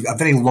actually a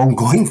very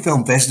long-going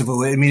film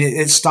festival. I mean,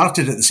 it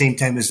started at the same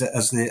time as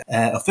the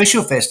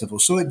official festival,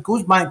 so it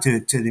goes back to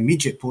the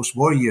immediate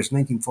post-war years,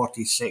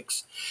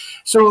 1946.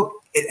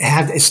 So it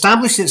had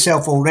established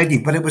itself already,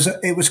 but it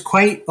was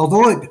quite,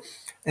 although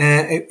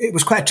it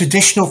was quite a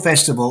traditional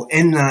festival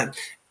in that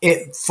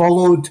it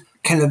followed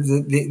kind of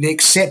the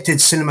accepted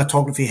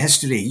cinematography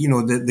history,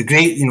 the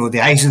great, the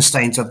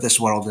Eisensteins of this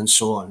world, and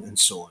so on and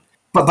so on.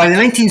 But by the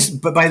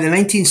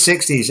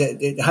 1960s,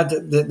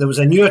 there was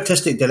a new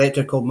artistic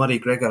director called Murray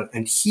Grigger,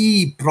 and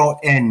he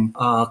brought in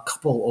a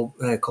couple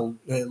called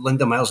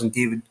Linda Miles and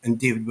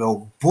David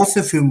Will, both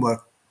of whom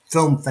were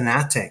film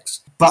fanatics,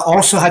 but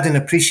also had an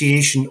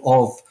appreciation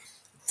of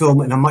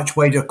film in a much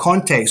wider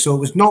context. So it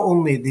was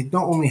they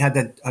not only had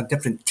a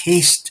different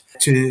taste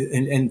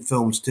in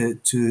films to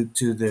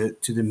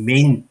the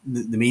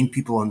main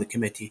people on the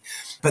committee,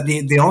 but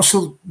they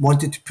also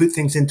wanted to put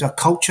things into a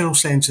cultural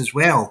sense as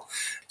well.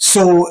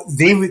 So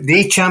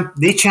they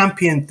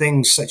championed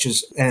things such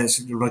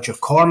as Roger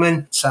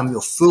Corman,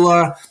 Samuel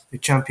Fuller. They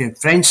championed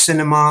French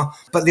cinema,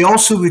 but they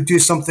also would do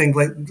something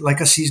like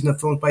A Season of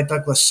Films by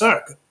Douglas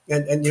Sirk.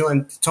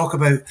 And talk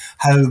about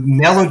how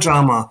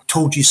melodrama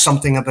told you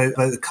something about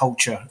the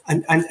culture,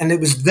 and it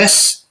was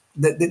this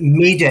that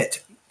made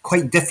it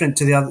quite different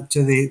to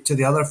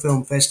the other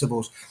film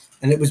festivals,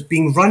 and it was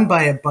being run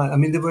by I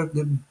mean,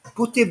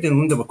 both David and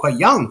Linda were quite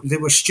young. They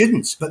were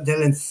students, but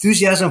their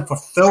enthusiasm for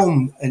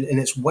film in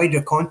its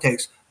wider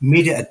context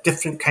made it a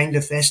different kind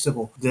of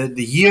festival. The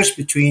years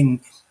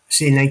between,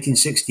 say,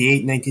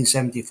 1968 and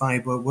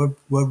 1975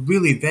 were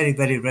really very,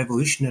 very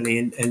revolutionary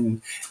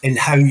in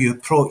how you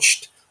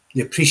approached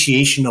the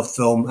appreciation of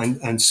film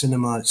and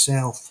cinema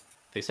itself.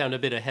 They sound a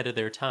bit ahead of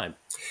their time.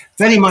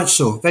 Very much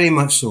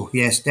so,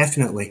 yes,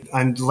 definitely.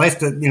 And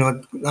left an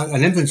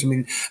influence,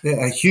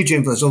 a huge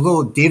influence.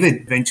 Although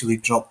David eventually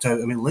dropped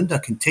out, Linda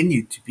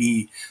continued to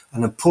be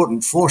an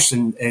important force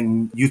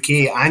in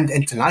UK and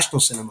international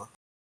cinema.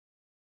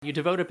 You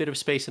devote a bit of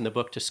space in the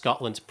book to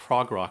Scotland's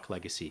prog rock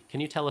legacy. Can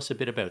you tell us a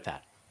bit about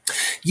that?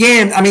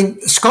 Yeah, I mean,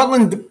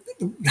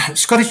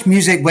 Scottish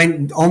music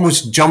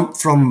almost jumped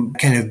from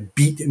kind of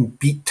beat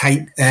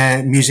type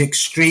music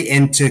straight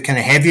into kind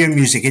of heavier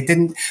music.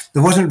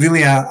 There wasn't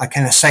really a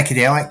kind of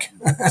psychedelic,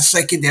 a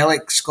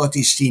psychedelic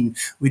Scottish scene.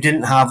 We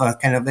didn't have a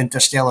kind of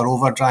Interstellar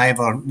Overdrive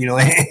or,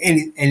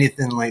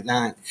 anything like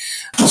that.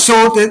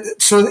 So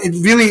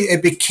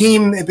it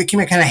became a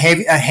kind of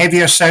a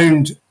heavier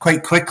sound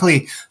quite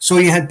quickly. So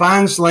you had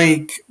bands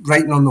like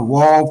Writing on the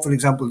Wall, for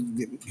example,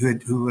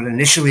 who were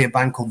initially a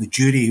band called The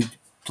Jury, who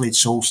played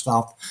soul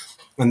stuff,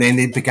 and then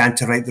they began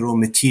to write their own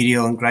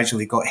material and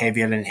gradually got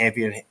heavier and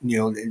heavier,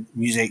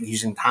 music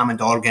using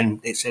Hammond organ,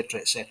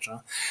 etc.,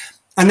 etc.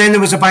 And then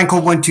there was a band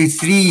called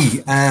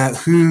 123,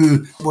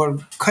 who were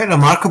quite a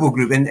remarkable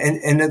group. And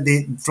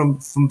they, from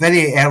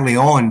very early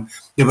on,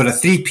 they were a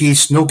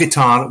three-piece, no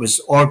guitar. It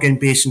was organ,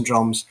 bass, and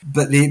drums.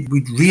 But they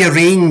would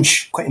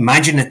rearrange quite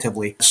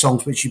imaginatively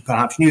songs which you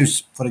perhaps knew.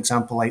 For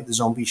example, like the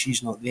Zombie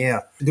 "She's Not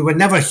There." They were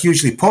never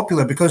hugely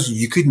popular because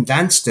you couldn't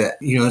dance to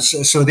it.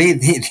 So they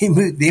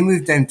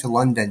moved down to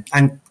London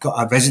and got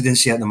a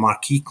residency at the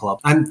Marquee Club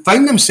and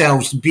found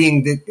themselves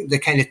being the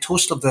kind of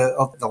toast of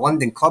the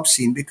London club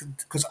scene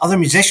because other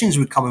musicians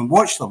would come and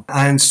watch them.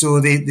 And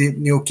so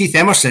Keith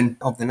Emerson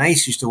of the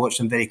Nice used to watch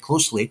them very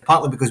closely,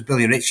 partly because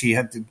Billy Ritchie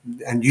had the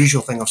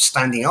unusual thing of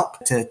standing up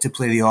to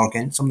play the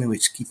organ, something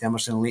which Keith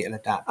Emerson later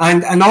adapted.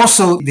 And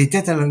also they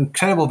did an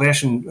incredible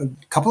version,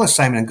 a couple of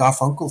Simon and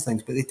Garfunkel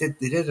things, but they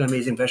did an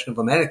amazing version of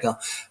America,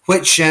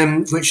 which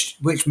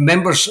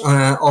members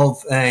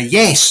of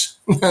Yes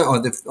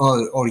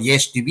or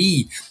Yes to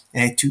Be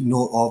took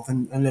note of,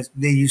 and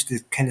they used the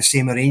kind of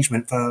same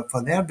arrangement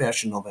for their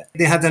version of it.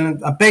 They had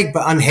a big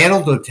but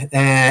unheralded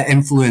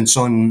influence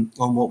on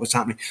what was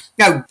happening.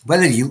 Now,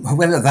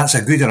 whether that's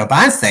a good or a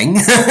bad thing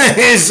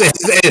is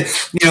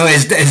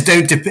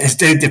down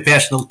to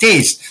personal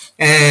taste.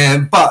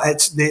 But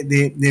it's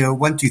the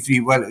 123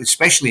 were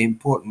especially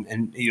important,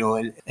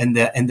 in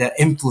their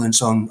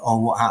influence on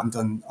what happened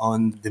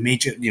on the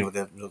major,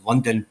 the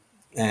London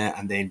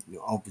and then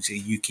obviously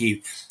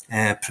UK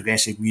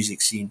progressive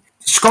music scene.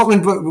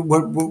 Scotland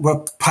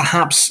were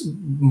perhaps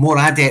more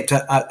adept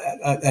at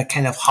a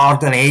kind of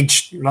harder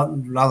edge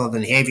rather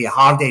than heavy,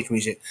 hard edge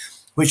music,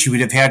 which you would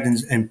have heard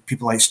in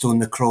people like Stone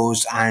the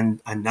Crows and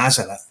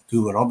Nazareth,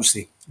 who were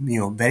obviously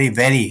very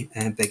very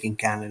big in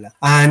Canada,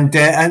 and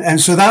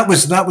so that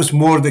was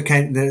more the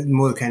kind,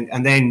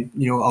 and then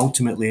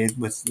ultimately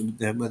with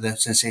the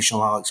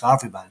sensational Alex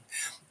Harvey band,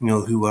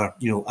 who were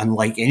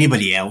unlike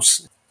anybody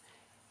else.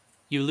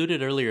 You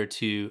alluded earlier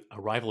to a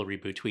rivalry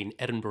between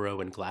Edinburgh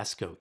and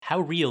Glasgow.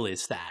 How real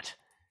is that?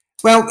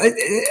 Well,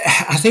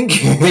 I think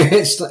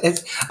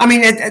I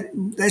mean,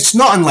 it's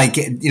not unlike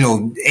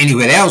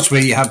anywhere else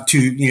where you have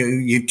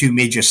you have two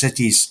major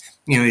cities.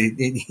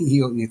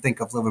 You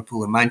think of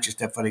Liverpool and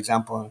Manchester, for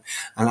example,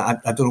 and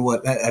I don't know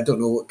what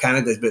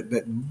Canada is, but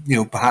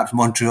perhaps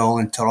Montreal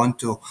and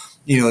Toronto.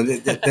 There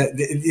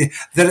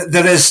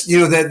is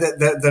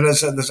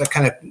there's a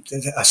kind of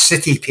a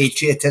city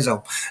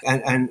patriotism,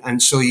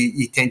 and so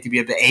you tend to be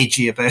a bit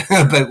edgy about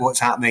about what's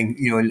happening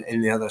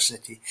in the other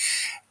city.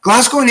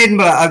 Glasgow and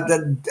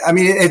Edinburgh. I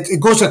mean, it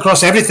goes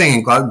across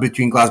everything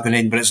between Glasgow and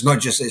Edinburgh. It's not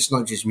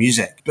just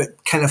music,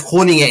 but kind of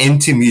honing it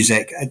into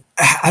music.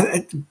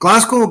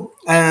 Glasgow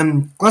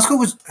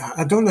was,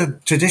 I don't know,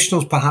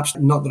 traditional is perhaps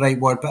not the right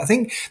word, but I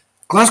think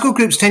Glasgow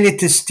groups tended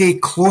to stay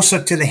closer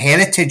to the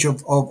heritage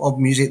of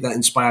music that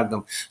inspired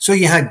them. So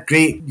you had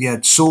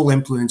soul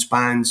influenced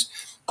bands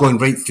going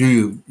right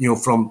through,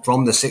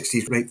 from the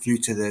 60s right through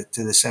to the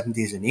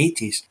 70s and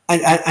 80s,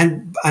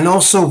 and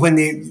also when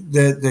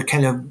the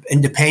kind of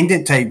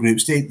independent type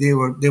groups, they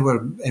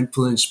were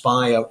influenced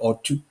by or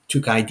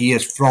took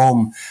ideas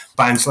from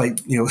bands like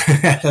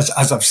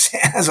as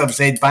I've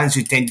said, bands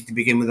who tended to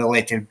begin with the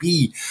letter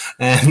B,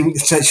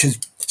 such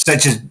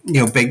as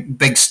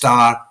Big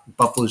Star,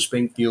 Buffalo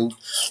Springfield,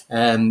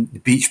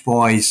 the Beach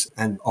Boys,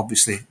 and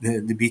obviously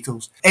the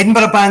Beatles.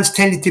 Edinburgh bands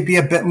tended to be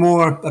a bit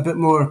more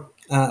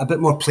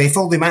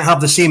playful. They might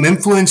have the same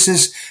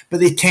influences, but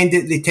they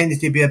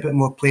tended to be a bit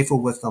more playful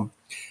with them.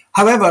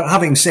 However,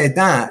 having said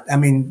that, the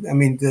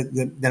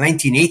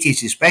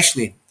 1980s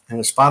especially, and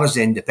as far as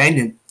the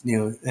independent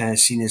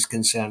scene is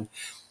concerned,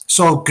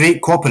 saw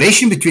great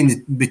cooperation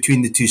between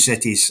the two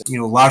cities.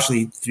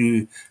 Largely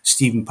through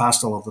Stephen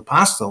Pastel of the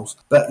Pastels,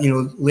 but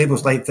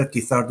labels like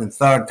 53rd and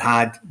Third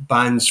had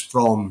bands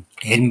from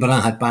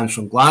Edinburgh, had bands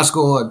from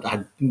Glasgow,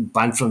 had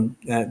bands from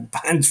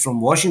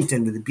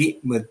Washington with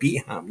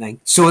beat happening.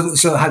 So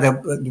it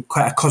had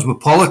quite a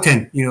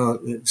cosmopolitan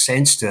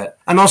sense to it.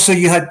 And also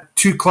you had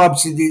two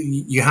clubs.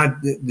 You had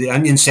the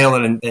Onion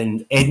Cellar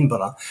in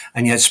Edinburgh,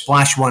 and you had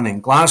Splash One in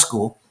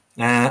Glasgow.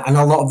 And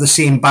a lot of the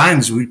same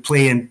bands would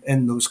play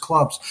in those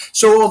clubs.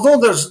 So although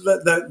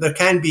there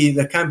can be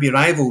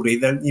rivalry,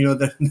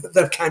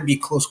 there can be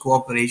close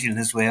cooperation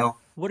as well.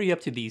 What are you up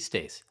to these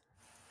days?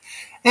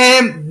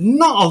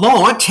 Not a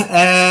lot.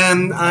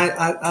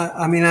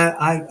 I mean,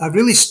 I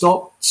really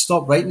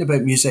stopped writing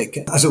about music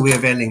as a way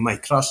of earning my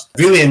crust.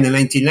 Really, in the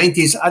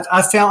 1990s,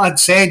 I felt I'd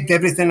said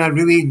everything I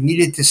really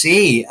needed to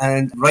say,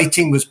 and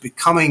writing was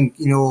becoming,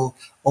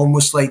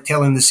 almost like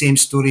telling the same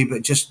story,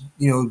 but just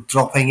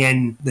dropping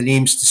in the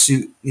names to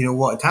suit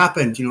what had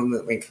happened.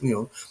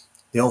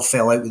 They all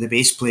fell out with the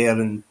bass player,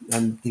 and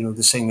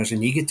the singer's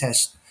an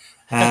egotist.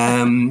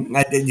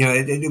 It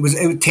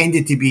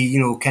tended to be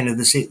kind of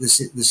the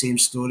same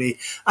story,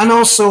 and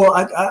also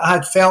I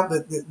had felt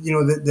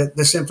that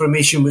this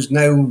information was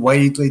now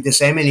widely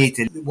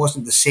disseminated. It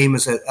wasn't the same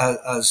as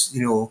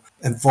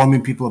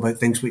informing people about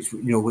things which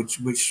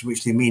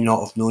they may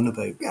not have known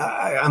about.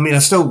 I mean, I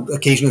still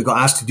occasionally got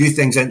asked to do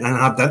things and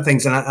have done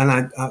things, and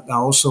I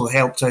also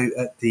helped out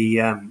at the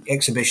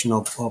exhibition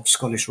of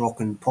Scottish rock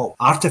and pop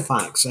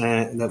artifacts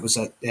that was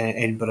at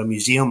Edinburgh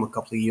Museum a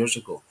couple of years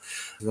ago.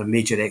 A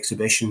major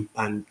exhibition,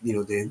 and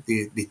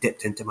they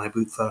dipped into my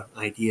book for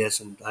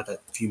ideas and had a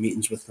few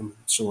meetings with them,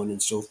 and so on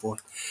and so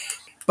forth.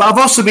 But I've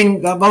also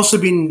been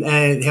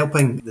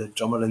helping the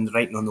drummer in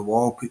Writing on the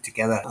Wall put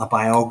together a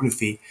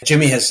biography.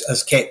 Jimmy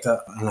has kept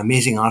an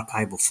amazing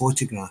archive of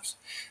photographs,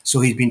 so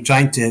he's been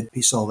trying to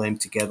piece all them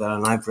together,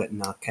 and I've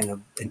written a kind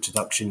of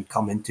introduction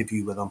come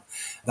interview with him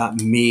that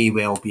may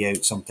well be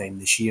out sometime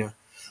this year.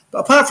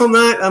 But apart from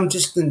that, I'm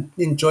just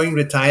enjoying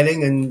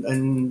retiring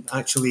and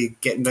actually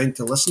getting round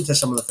to listen to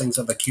some of the things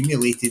I've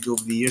accumulated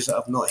over the years that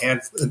I've not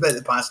heard about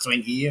the past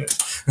 20 years.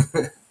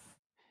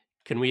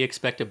 Can we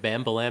expect a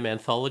Bambalam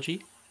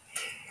anthology?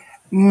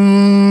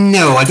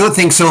 No, I don't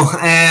think so.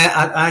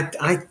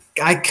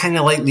 I kind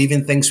of like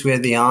leaving things where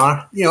they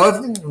are.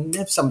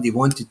 If somebody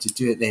wanted to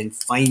do it, then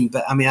fine.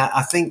 But I mean,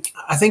 I think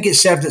it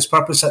served its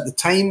purpose at the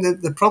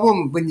time. The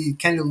problem when you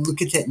kind of look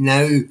at it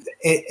now,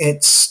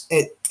 it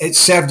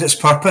served its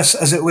purpose,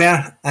 as it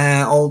were,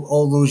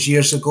 all those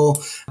years ago.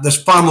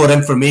 There's far more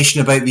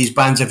information about these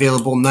bands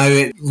available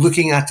now.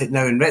 Looking at it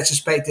now in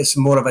retrospect, it's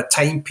more of a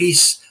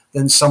timepiece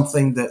than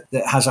something that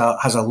has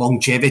a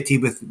longevity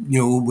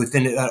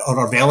within it,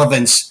 or a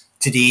relevance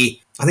today.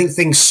 I think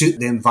things suit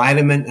the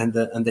environment and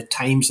the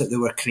times that they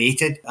were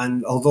created.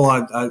 And although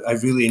I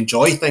really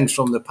enjoy things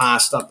from the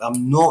past,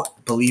 I'm not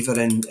a believer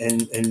in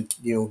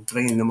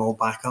bringing them all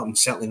back up, and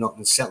certainly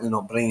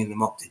not bringing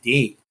them up to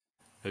date.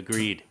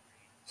 Agreed.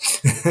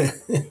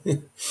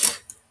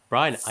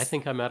 Brian, I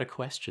think I'm out of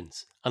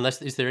questions.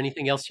 Is there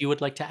anything else you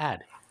would like to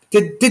add?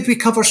 Did we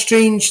cover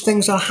Strange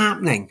Things Are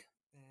Happening?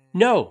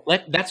 No,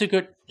 that's a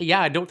good.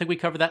 Yeah, I don't think we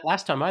covered that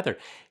last time either.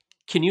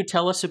 Can you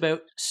tell us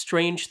about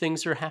Strange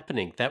Things Are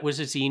Happening? That was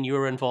a zine you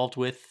were involved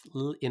with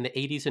in the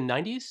 80s and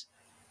 90s?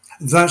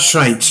 That's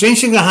right.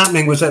 Strange Things Are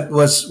Happening was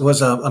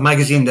a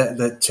magazine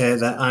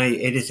that I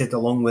edited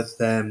along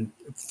with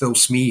Phil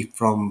Smee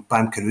from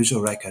Bam Caruso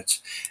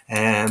Records.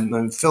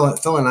 And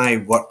Phil and I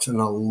worked on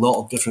a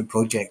lot of different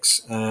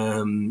projects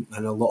and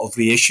a lot of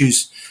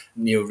reissues,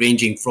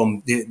 ranging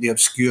from the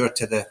obscure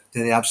to the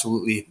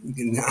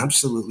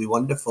absolutely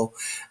wonderful.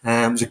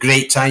 It was a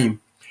great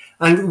time.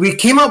 And we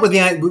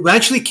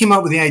actually came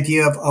up with the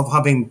idea of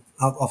having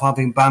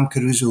Bam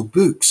Caruso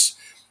books,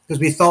 because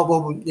we thought,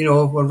 well,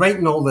 we're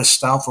writing all this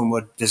stuff and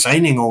we're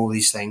designing all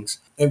these things.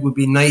 It would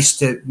be nice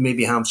to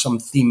maybe have some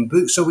themed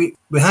books. So we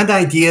had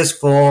ideas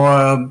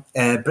for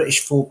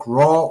British folk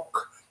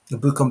rock, the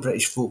book on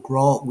British folk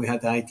rock. We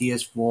had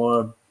ideas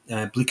for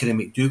Bleecker and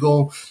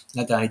McDougall.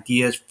 We had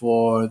ideas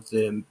for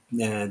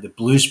the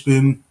blues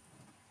boom.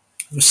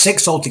 There were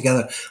 6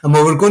 altogether, and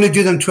we were going to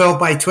do them 12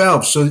 by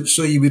 12,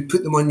 so you would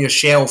put them on your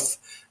shelf,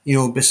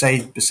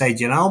 beside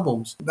your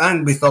albums.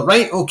 And we thought,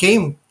 right,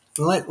 okay,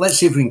 let's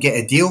see if we can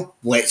get a deal.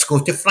 Let's go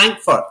to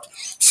Frankfurt.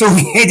 So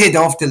we headed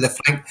off to the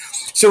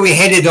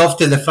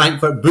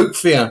Frankfurt Book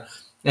Fair,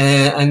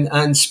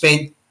 and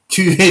spent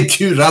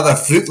two rather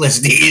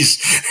fruitless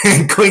days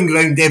going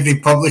around every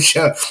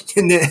publisher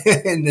in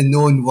the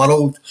known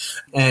world,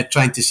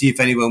 trying to see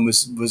if anyone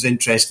was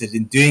interested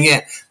in doing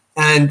it.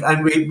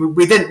 And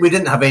we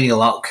didn't have any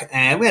luck. We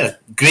had a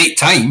great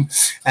time,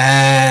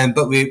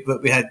 but we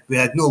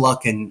had no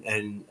luck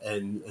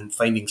in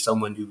finding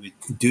someone who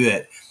would do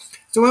it.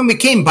 So when we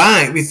came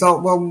back, we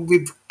thought, well,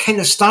 we've kind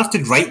of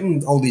started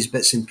writing all these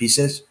bits and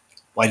pieces.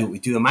 Why don't we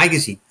do a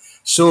magazine?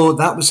 So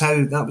that was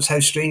how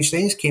Strange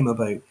Things came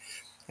about.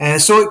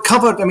 So it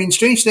covered. I mean,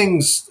 Strange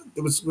Things.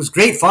 It was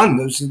great fun.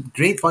 It was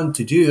great fun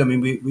to do. I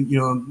mean,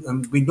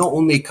 we not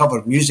only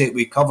covered music,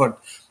 we covered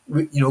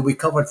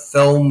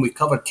film, we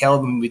covered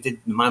television, we did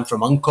The Man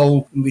from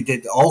U.N.C.L.E., we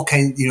did all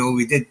kinds.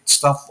 We did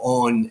stuff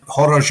on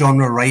horror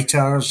genre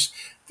writers.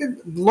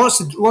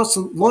 Lots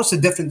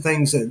of different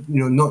things that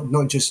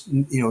not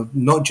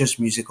just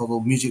music, although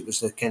music was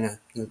the kind of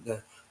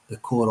the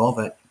core of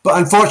it. But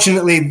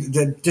unfortunately,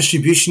 the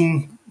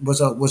distribution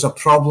was a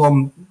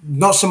problem.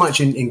 Not so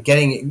much in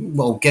getting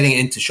it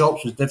into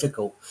shops was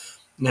difficult.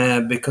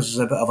 because there's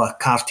a bit of a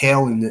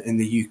cartel in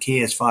the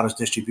UK as far as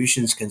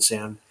distribution is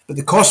concerned. But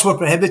the costs were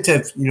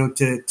prohibitive,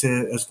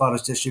 to as far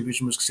as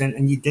distribution was concerned,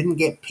 and you didn't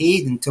get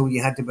paid until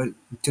you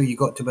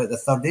got to about the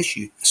third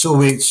issue. So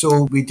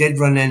we did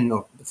run in,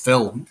 or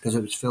Phil, because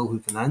it was Phil who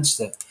financed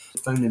it,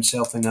 found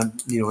himself in a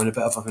bit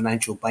of a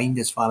financial bind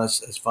as far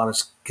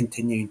as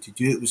continuing to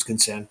do it was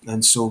concerned,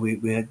 and so we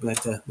had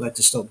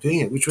to stop doing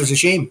it, which was a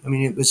shame. I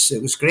mean, it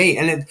was great,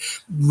 and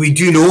we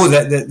do know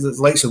that the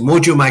likes of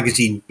Mojo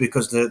magazine,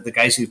 because the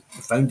guys who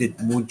founded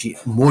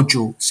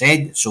Mojo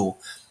said so,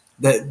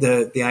 that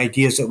the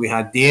ideas that we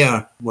had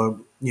there were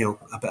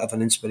a bit of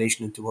an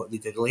inspiration into what they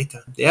did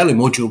later. The early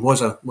Mojo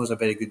was a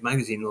very good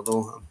magazine,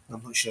 although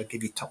I'm not sure I'd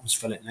give you tuppence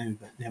for it now,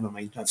 but never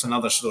mind, that's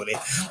another story.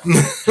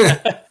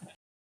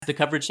 The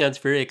coverage sounds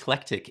very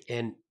eclectic,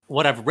 and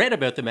what I've read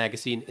about the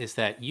magazine is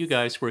that you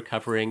guys were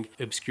covering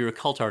obscure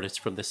cult artists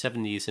from the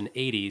 70s and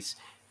 80s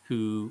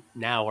who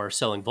now are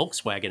selling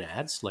Volkswagen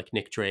ads, like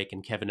Nick Drake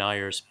and Kevin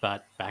Ayers,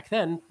 but back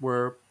then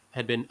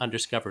had been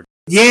undiscovered.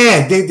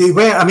 Yeah, they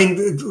were. I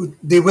mean,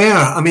 they were.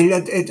 I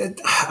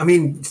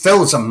mean,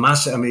 Phil's a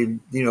massive.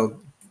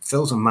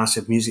 Phil's a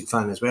massive music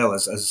fan as well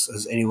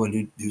as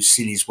anyone who's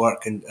seen his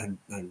work and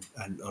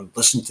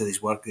listened to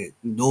his work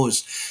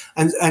knows.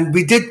 And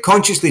we did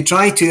consciously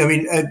try to. I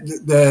mean,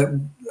 the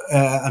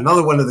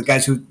another one of the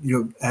guys who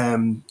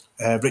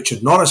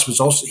Richard Norris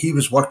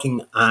was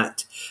working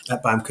at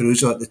Bam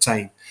Caruso at the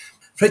time.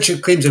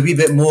 Richard claims a wee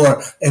bit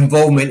more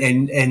involvement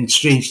in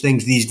strange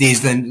things these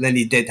days than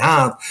he did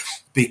have,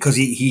 because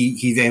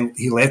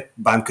he left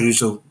Bam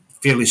Caruso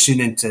fairly soon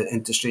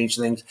into strange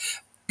things,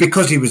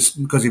 because of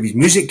his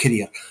music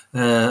career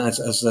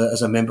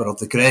as a member of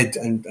the Grid,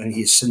 and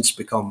he's since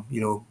become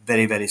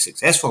very, very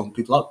successful.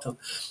 Good luck to him.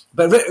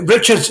 But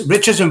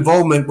Richard's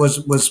involvement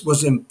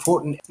was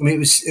important. I mean,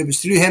 it was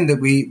through him that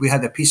we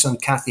had a piece on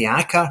Kathy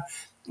Acker,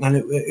 and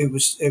it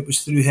was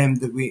through him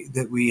that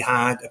we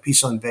had a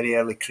piece on very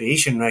early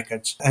Creation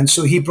Records, and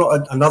so he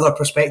brought another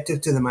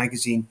perspective to the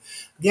magazine.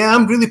 Yeah,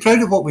 I'm really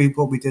proud of what we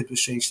did with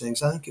Strange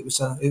Things. I think it was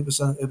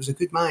a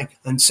good mag,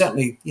 and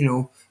certainly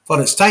for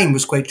its time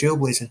was quite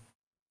trailblazing.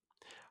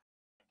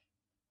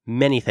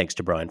 Many thanks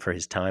to Brian for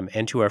his time,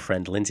 and to our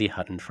friend Lindsay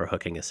Hutton for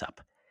hooking us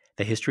up.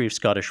 The History of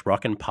Scottish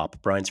Rock and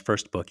Pop, Brian's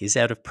first book, is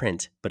out of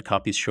print, but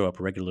copies show up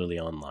regularly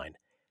online.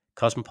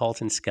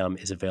 Cosmopolitan Scum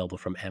is available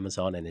from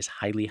Amazon and is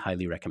highly,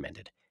 highly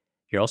recommended.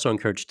 You're also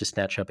encouraged to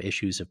snatch up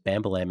issues of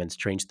Bambalem and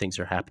Strange Things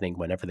Are Happening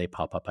whenever they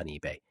pop up on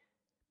eBay.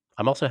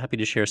 I'm also happy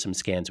to share some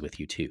scans with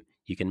you too.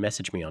 You can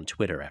message me on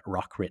Twitter at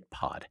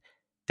RockRitPod.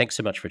 Thanks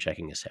so much for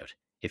checking us out.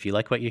 If you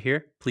like what you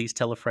hear, please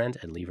tell a friend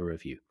and leave a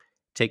review.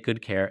 Take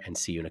good care, and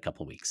see you in a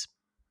couple weeks.